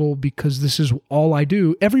comfortable because this is all I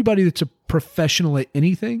do. Everybody that's a professional at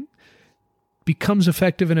anything becomes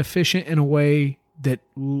effective and efficient in a way that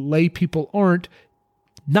lay people aren't,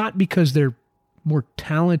 not because they're more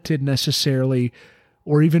talented necessarily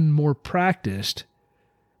or even more practiced.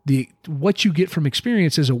 What you get from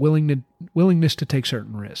experience is a willingness to take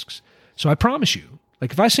certain risks. So I promise you,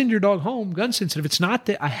 like if I send your dog home gun sensitive, it's not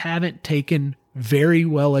that I haven't taken very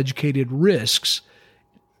well educated risks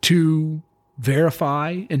to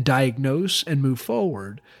verify and diagnose and move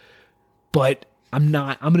forward, but I'm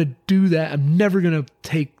going to do that. I'm never going to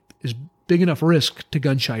take as big enough risk to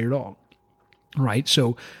gun shy your dog. Right.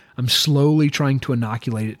 So I'm slowly trying to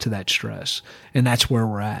inoculate it to that stress, and that's where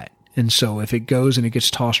we're at. And so if it goes and it gets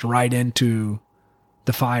tossed right into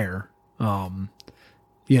the fire,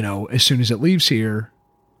 as soon as it leaves here,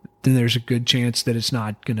 then there's a good chance that it's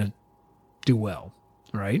not going to do well.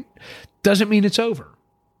 Right. Doesn't mean it's over.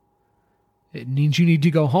 It means you need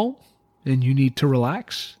to go home and you need to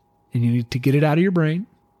relax and you need to get it out of your brain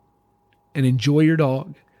and enjoy your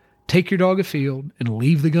dog. Take your dog afield and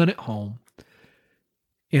leave the gun at home.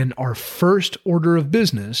 And our first order of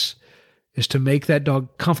business is to make that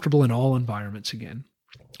dog comfortable in all environments again.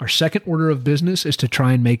 Our second order of business is to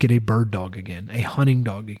try and make it a bird dog again, a hunting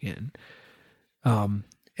dog again. And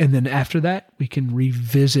then after that, we can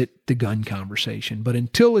revisit the gun conversation. But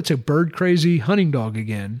until it's a bird crazy hunting dog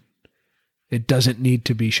again, it doesn't need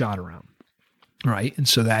to be shot around. Right. And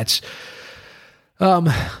so that's,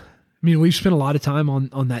 we've spent a lot of time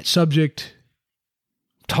on that subject,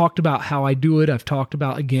 talked about how I do it. I've talked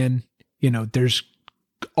about, again, there's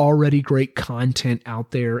already great content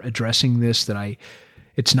out there addressing this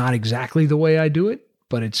it's not exactly the way I do it,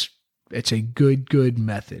 but it's a good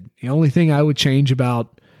method. The only thing I would change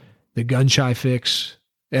about the Gun Shy Fix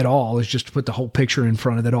at all is just to put the whole picture in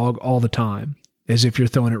front of the dog all the time, as if you're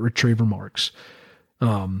throwing at retriever marks.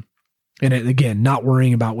 And again, not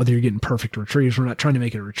worrying about whether you're getting perfect retrieves. We're not trying to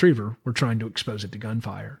make it a retriever. We're trying to expose it to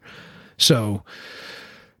gunfire. So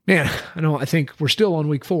Man, I think we're still on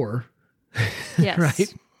week 4, Yes.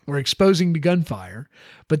 right? We're exposing to gunfire,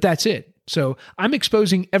 but that's it. So I'm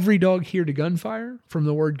exposing every dog here to gunfire from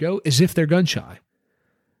the word go as if they're gun shy.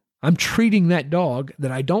 I'm treating that dog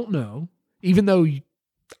that I don't know, even though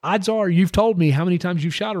odds are you've told me how many times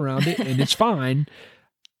you've shot around it and it's fine.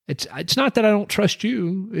 It's not that I don't trust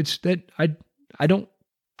you. It's that I don't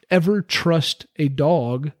ever trust a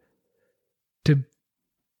dog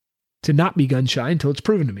to not be gun shy until it's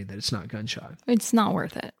proven to me that it's not gun shy. It's not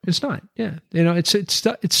worth it. It's not. Yeah.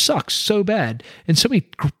 It sucks so bad. And so many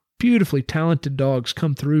beautifully talented dogs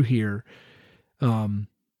come through here, and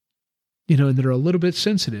that are a little bit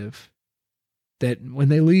sensitive, that when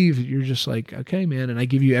they leave, you're just like, okay, man. And I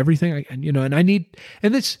give you everything and I need,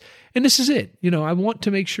 and this is it. I want to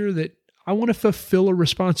make sure that I want to fulfill a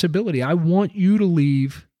responsibility. I want you to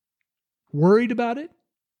leave worried about it,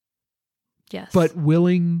 Yes. but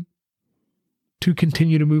willing to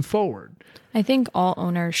continue to move forward. I think all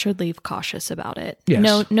owners should leave cautious about it.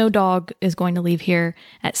 Yes. No dog is going to leave here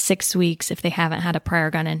at 6 weeks if they haven't had a prior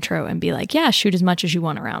gun intro and be like, yeah, shoot as much as you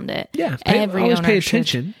want around it. Yeah. Every owner pay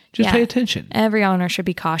attention. Pay attention. Every owner should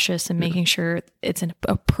be cautious and making sure it's an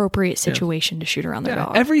appropriate situation to shoot around their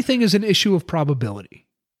dog. Everything is an issue of probability,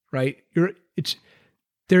 right? There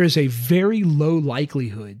is a very low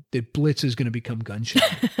likelihood that Blitz is going to become gun shy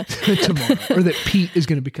tomorrow, or that Pete is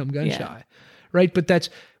going to become gun shy, right? But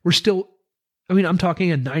we're still, I'm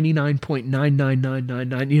talking a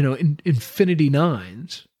 99.99999, infinity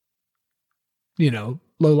nines, low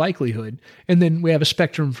likelihood. And then we have a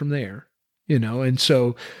spectrum from there, and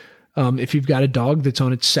so if you've got a dog that's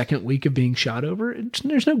on its second week of being shot over,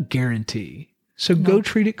 there's no guarantee. So go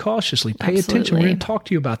treat it cautiously. Pay attention. We're going to talk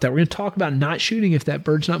to you about that. We're going to talk about not shooting if that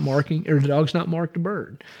bird's not marking, or the dog's not marked a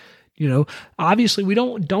bird. Obviously we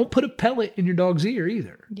don't put a pellet in your dog's ear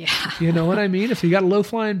either. Yeah. You know what I mean? If you got a low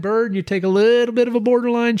flying bird and you take a little bit of a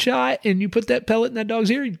borderline shot and you put that pellet in that dog's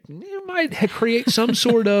ear, you might create some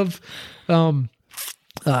sort of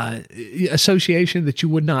association that you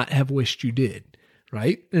would not have wished you did.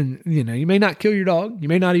 Right. And, you may not kill your dog. You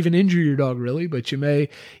may not even injure your dog really, but you may,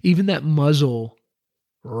 even that muzzle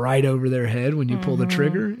right over their head when you pull the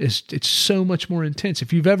trigger, it's so much more intense.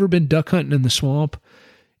 If you've ever been duck hunting in the swamp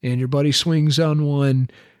and your buddy swings on one,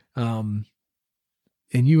 and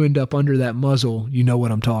you end up under that muzzle, you know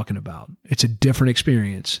what I'm talking about. It's a different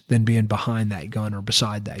experience than being behind that gun or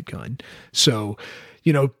beside that gun. So,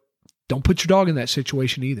 don't put your dog in that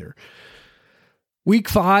situation either. Week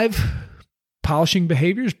 5, polishing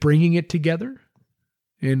behaviors, bringing it together.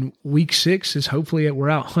 And week 6 is hopefully we're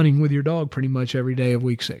out hunting with your dog pretty much every day of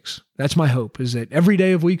week 6. That's my hope, is that every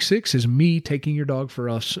day of week 6 is me taking your dog for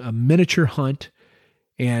us a miniature hunt,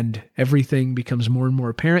 and everything becomes more and more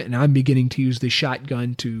apparent. And I'm beginning to use the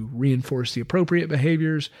shotgun to reinforce the appropriate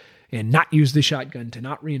behaviors, and not use the shotgun to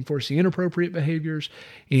not reinforce the inappropriate behaviors.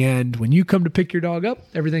 And when you come to pick your dog up,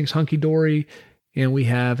 everything's hunky-dory, and we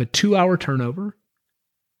have a 2-hour turnover.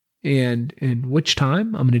 And in which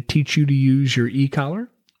time I'm going to teach you to use your e-collar.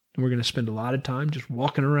 And we're going to spend a lot of time just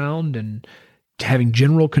walking around and having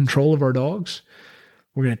general control of our dogs.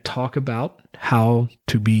 We're going to talk about how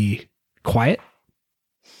to be quiet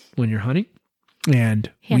when you're hunting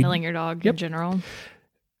and handling your dog in general.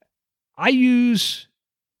 I use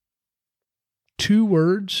 2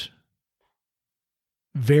 words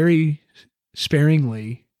very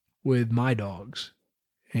sparingly with my dogs,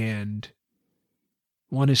 and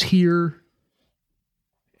one is here,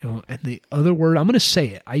 and the other word, I'm going to say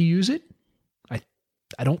it. I use it. I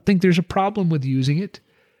don't think there's a problem with using it.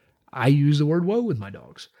 I use the word whoa with my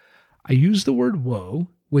dogs. I use the word whoa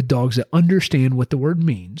with dogs that understand what the word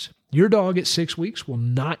means. Your dog at 6 weeks will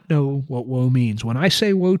not know what whoa means. When I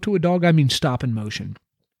say whoa to a dog, I mean stop in motion.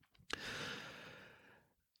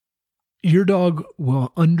 Your dog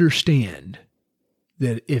will understand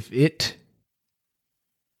that if it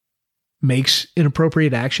makes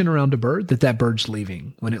inappropriate action around a bird, that bird's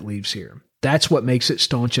leaving when it leaves here. That's what makes it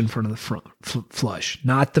staunch in front of the front flush,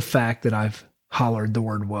 not the fact that I've hollered the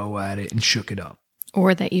word whoa at it and shook it up.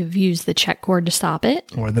 Or that you've used the check cord to stop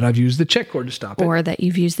it. Or that I've used the check cord to stop it. Or that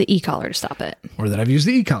you've used the e-collar to stop it. Or that I've used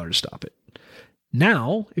the e-collar to stop it.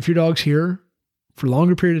 Now, if your dog's here for a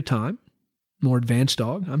longer period of time, more advanced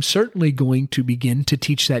dog, I'm certainly going to begin to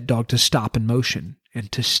teach that dog to stop in motion and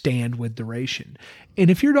to stand with duration. And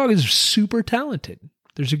if your dog is super talented,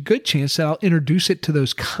 there's a good chance that I'll introduce it to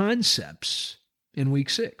those concepts in week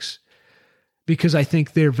 6, because I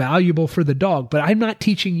think they're valuable for the dog. But I'm not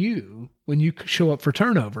teaching you when you show up for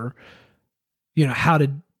turnover,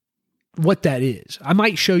 what that is. I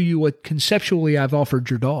might show you what conceptually I've offered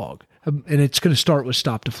your dog, and it's going to start with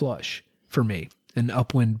stop to flush for me. and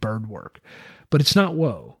upwind bird work. But it's not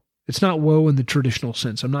whoa. It's not whoa in the traditional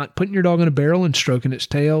sense. I'm not putting your dog in a barrel and stroking its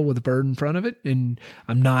tail with a bird in front of it. And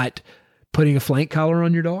I'm not putting a flank collar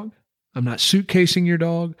on your dog. I'm not suitcasing your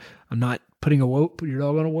dog. I'm not putting your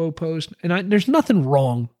dog on a whoa post. And there's nothing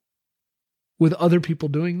wrong with other people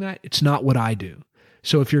doing that. It's not what I do.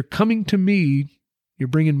 So if you're coming to me, you're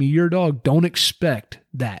bringing me your dog, don't expect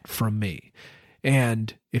that from me.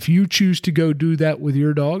 And if you choose to go do that with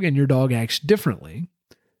your dog and your dog acts differently,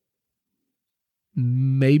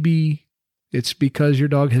 maybe it's because your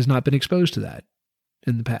dog has not been exposed to that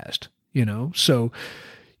in the past, So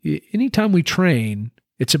anytime we train,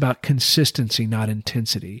 it's about consistency, not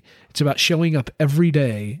intensity. It's about showing up every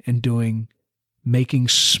day and making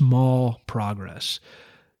small progress.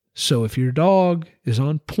 So if your dog is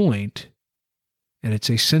on point and it's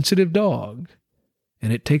a sensitive dog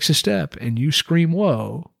and it takes a step and you scream,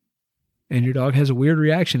 whoa, and your dog has a weird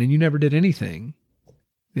reaction and you never did anything,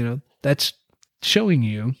 that's showing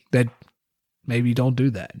you that maybe you don't do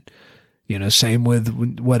that. Same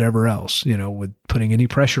with whatever else, with putting any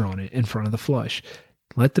pressure on it in front of the flush.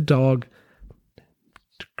 Let the dog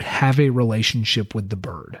have a relationship with the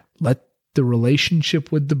bird. Let the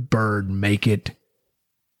relationship with the bird make it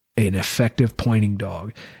an effective pointing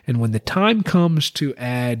dog. And when the time comes to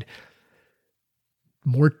add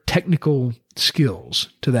more technical skills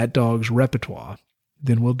to that dog's repertoire,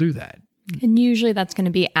 then we'll do that. And usually that's going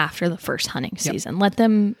to be after the first hunting season. Let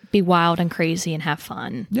them be wild and crazy and have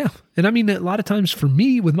fun. Yeah. And I mean, a lot of times for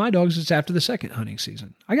me with my dogs, it's after the second hunting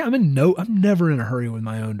season. I'm never in a hurry with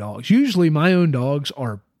my own dogs. Usually my own dogs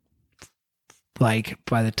are like,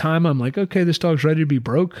 by the time I'm like, okay, this dog's ready to be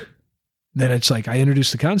broke, then it's like I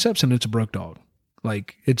introduce the concepts and it's a broke dog.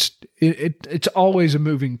 Like it's always a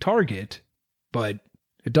moving target, but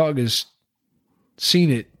a dog has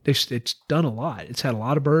seen it. It's done a lot. It's had a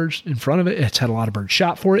lot of birds in front of it. It's had a lot of birds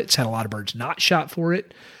shot for it. It's had a lot of birds not shot for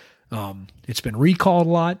it. It's been recalled a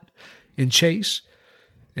lot in chase.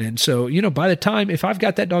 And so, by the time, if I've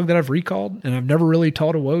got that dog that I've recalled and I've never really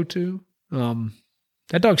taught a whoa to,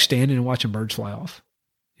 that dog's standing and watching birds fly off.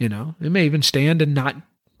 It may even stand and not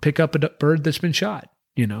pick up a bird that's been shot,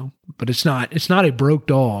 but it's not a broke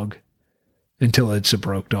dog until it's a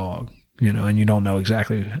broke dog, and you don't know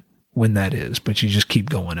exactly when that is, but you just keep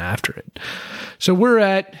going after it. So we're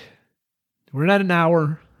at an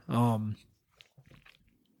hour. I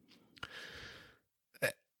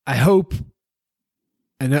hope,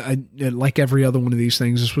 and I, like every other one of these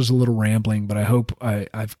things, this was a little rambling, but I hope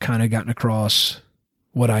I've kind of gotten across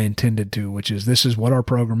what I intended to, which is this is what our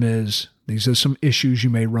program is. These are some issues you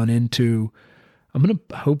may run into. I'm going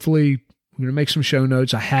to make some show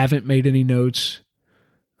notes. I haven't made any notes.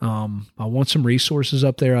 I want some resources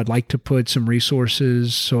up there. I'd like to put some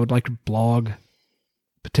resources. So I'd like to blog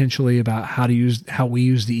potentially about how we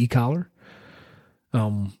use the e-collar.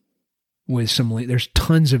 There's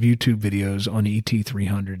tons of YouTube videos on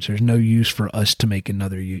ET300s. There's no use for us to make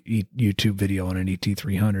another YouTube video on an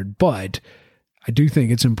ET300, but I do think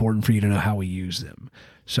it's important for you to know how we use them.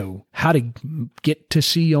 So how to get to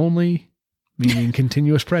C only, meaning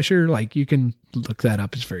continuous pressure, like you can look that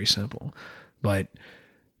up. It's very simple, but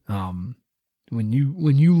when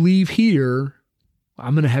you leave here,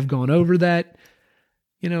 I'm going to have gone over that.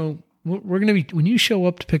 We're going to be, when you show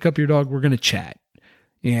up to pick up your dog, we're going to chat.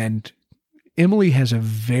 And Emily has a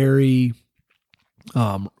very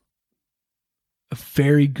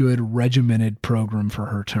good regimented program for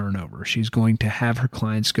her turnover. She's going to have her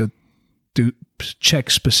clients go check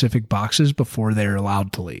specific boxes before they're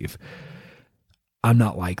allowed to leave. I'm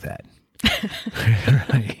not like that.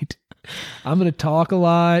 Right. I'm going to talk a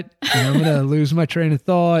lot and I'm going to lose my train of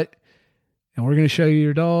thought and we're going to show you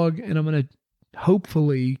your dog and I'm going to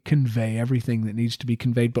hopefully convey everything that needs to be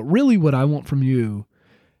conveyed. But really what I want from you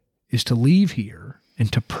is to leave here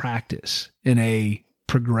and to practice in a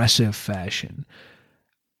progressive fashion.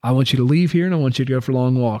 I want you to leave here and I want you to go for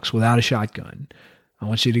long walks without a shotgun. I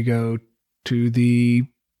want you to go to the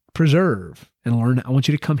preserve and learn. I want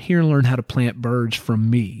you to come here and learn how to plant birds from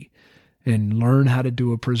me and learn how to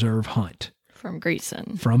do a preserve hunt. From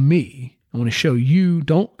Grayson. From me. I want to show you,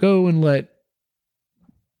 don't go and let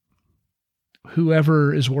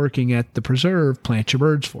whoever is working at the preserve plant your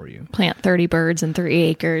birds for you. Plant 30 birds in 3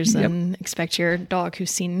 acres and expect your dog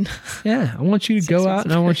who's seen. Yeah. I want you to go out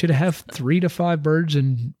and I want you to have 3 to 5 birds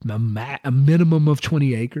in a minimum of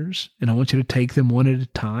 20 acres. And I want you to take them one at a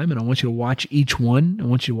time. And I want you to watch each one. I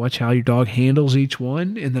want you to watch how your dog handles each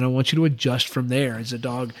one. And then I want you to adjust from there. Is the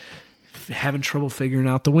dog having trouble figuring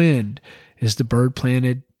out the wind? Is the bird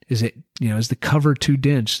planted? Is it, is the cover too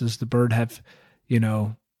dense? Does the bird have,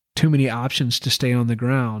 too many options to stay on the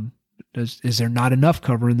ground? Is there not enough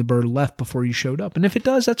cover in the bird left before you showed up? And if it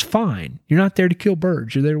does, that's fine. You're not there to kill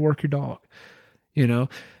birds. You're there to work your dog.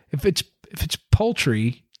 If it's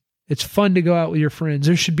poultry, it's fun to go out with your friends.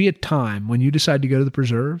 There should be a time when you decide to go to the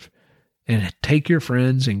preserve and take your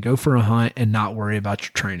friends and go for a hunt and not worry about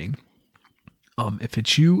your training. If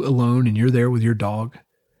it's you alone and you're there with your dog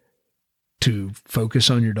to focus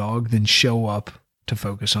on your dog, then show up to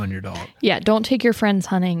focus on your dog. Yeah, don't take your friends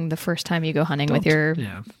hunting the first time you go hunting with your...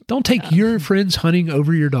 Yeah, don't take your friends hunting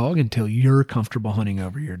over your dog until you're comfortable hunting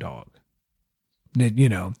over your dog.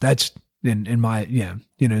 That's in my,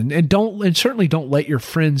 and certainly don't let your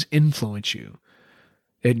friends influence you.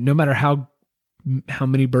 No matter how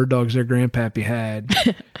many bird dogs their grandpappy had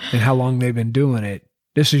and how long they've been doing it,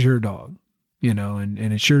 this is your dog, and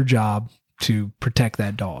it's your job to protect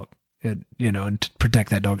that dog, and to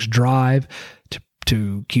protect that dog's drive,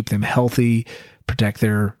 to keep them healthy, protect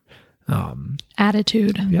their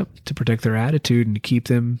attitude. Yep, to protect their attitude and to keep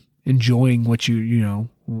them enjoying what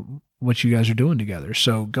what you guys are doing together.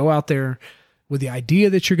 So go out there with the idea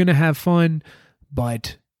that you're going to have fun,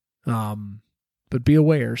 but be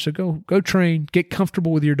aware. So go train, get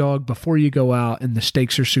comfortable with your dog before you go out, and the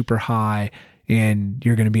stakes are super high, and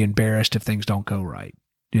you're going to be embarrassed if things don't go right.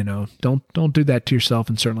 Don't do that to yourself,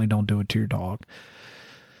 and certainly don't do it to your dog.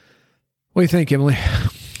 What do you think, Emily? I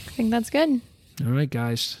think that's good. All right,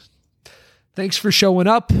 guys. Thanks for showing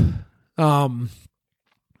up. There's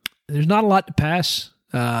not a lot to pass.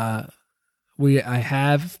 I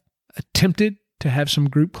have attempted to have some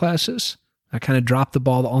group classes. I kind of dropped the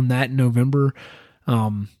ball on that in November.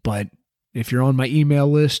 But if you're on my email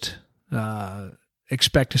list,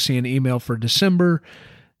 expect to see an email for December.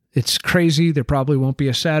 It's crazy. There probably won't be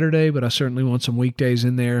a Saturday, but I certainly want some weekdays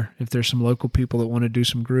in there. If there's some local people that want to do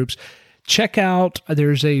some groups, check out,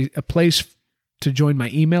 there's a place to join my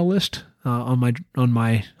email list on my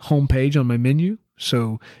homepage, on my menu.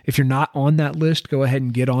 So if you're not on that list, go ahead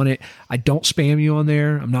and get on it. I don't spam you on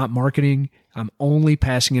there. I'm not marketing. I'm only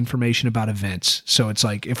passing information about events. So it's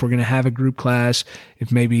like, if we're going to have a group class,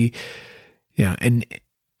 if maybe, and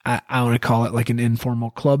I want to call it like an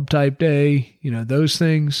informal club type day, those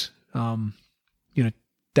things,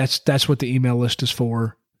 that's what the email list is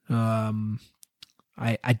for.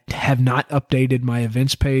 I have not updated my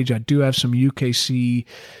events page. I do have some UKC,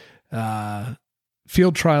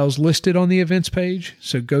 field trials listed on the events page.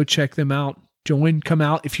 So go check them out. Come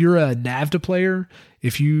out. If you're a NAVDA player,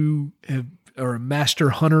 if you are a master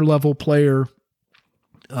hunter level player,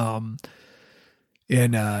 in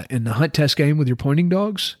the hunt test game with your pointing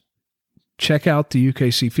dogs, check out the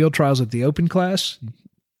UKC field trials at the open class.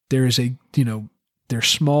 There is they're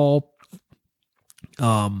small.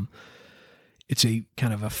 It's a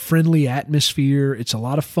kind of a friendly atmosphere. It's a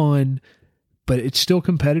lot of fun, but it's still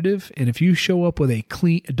competitive. And if you show up with a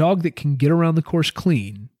dog that can get around the course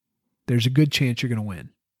clean, there's a good chance you're going to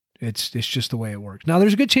win. It's just the way it works. Now,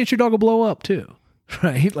 there's a good chance your dog will blow up too,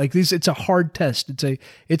 right? Like it's a hard test.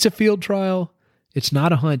 It's a field trial. It's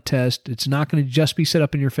not a hunt test. It's not going to just be set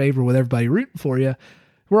up in your favor with everybody rooting for you.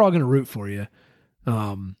 We're all going to root for you.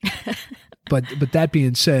 But that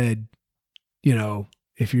being said,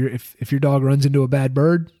 if your dog runs into a bad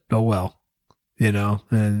bird, oh well,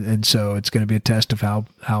 and so it's going to be a test of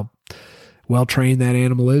how well trained that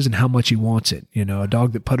animal is and how much he wants it. A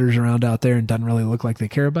dog that putters around out there and doesn't really look like they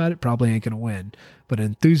care about it probably ain't going to win. But an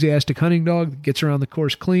enthusiastic hunting dog that gets around the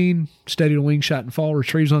course clean, steady to wing shot and fall,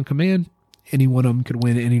 retrieves on command, any one of them could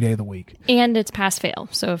win any day of the week. And it's pass-fail.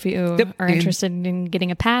 So if you are interested in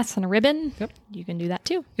getting a pass and a ribbon, you can do that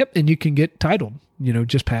too. Yep, and you can get titled,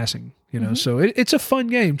 just passing. So it's a fun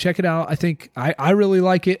game. Check it out. I think I really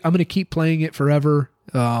like it. I'm going to keep playing it forever.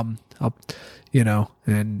 And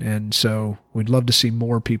so we'd love to see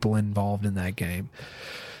more people involved in that game.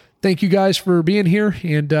 Thank you guys for being here,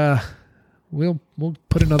 and we'll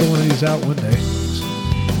put another one of these out one day. So,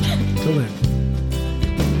 until then.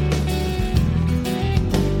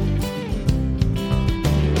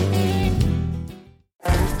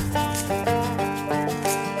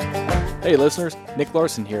 Hey listeners, Nick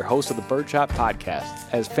Larson here, host of the Birdshot Podcast.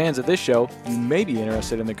 As fans of this show, you may be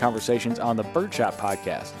interested in the conversations on the Birdshot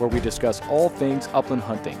Podcast, where we discuss all things upland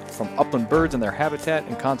hunting, from upland birds and their habitat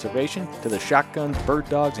and conservation, to the shotguns, bird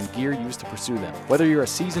dogs, and gear used to pursue them. Whether you're a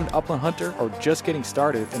seasoned upland hunter or just getting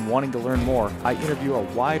started and wanting to learn more, I interview a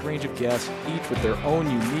wide range of guests, each with their own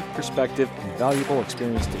unique perspective and valuable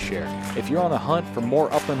experience to share. If you're on the hunt for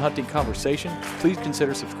more upland hunting conversation, please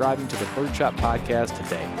consider subscribing to the Birdshot Podcast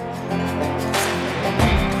today.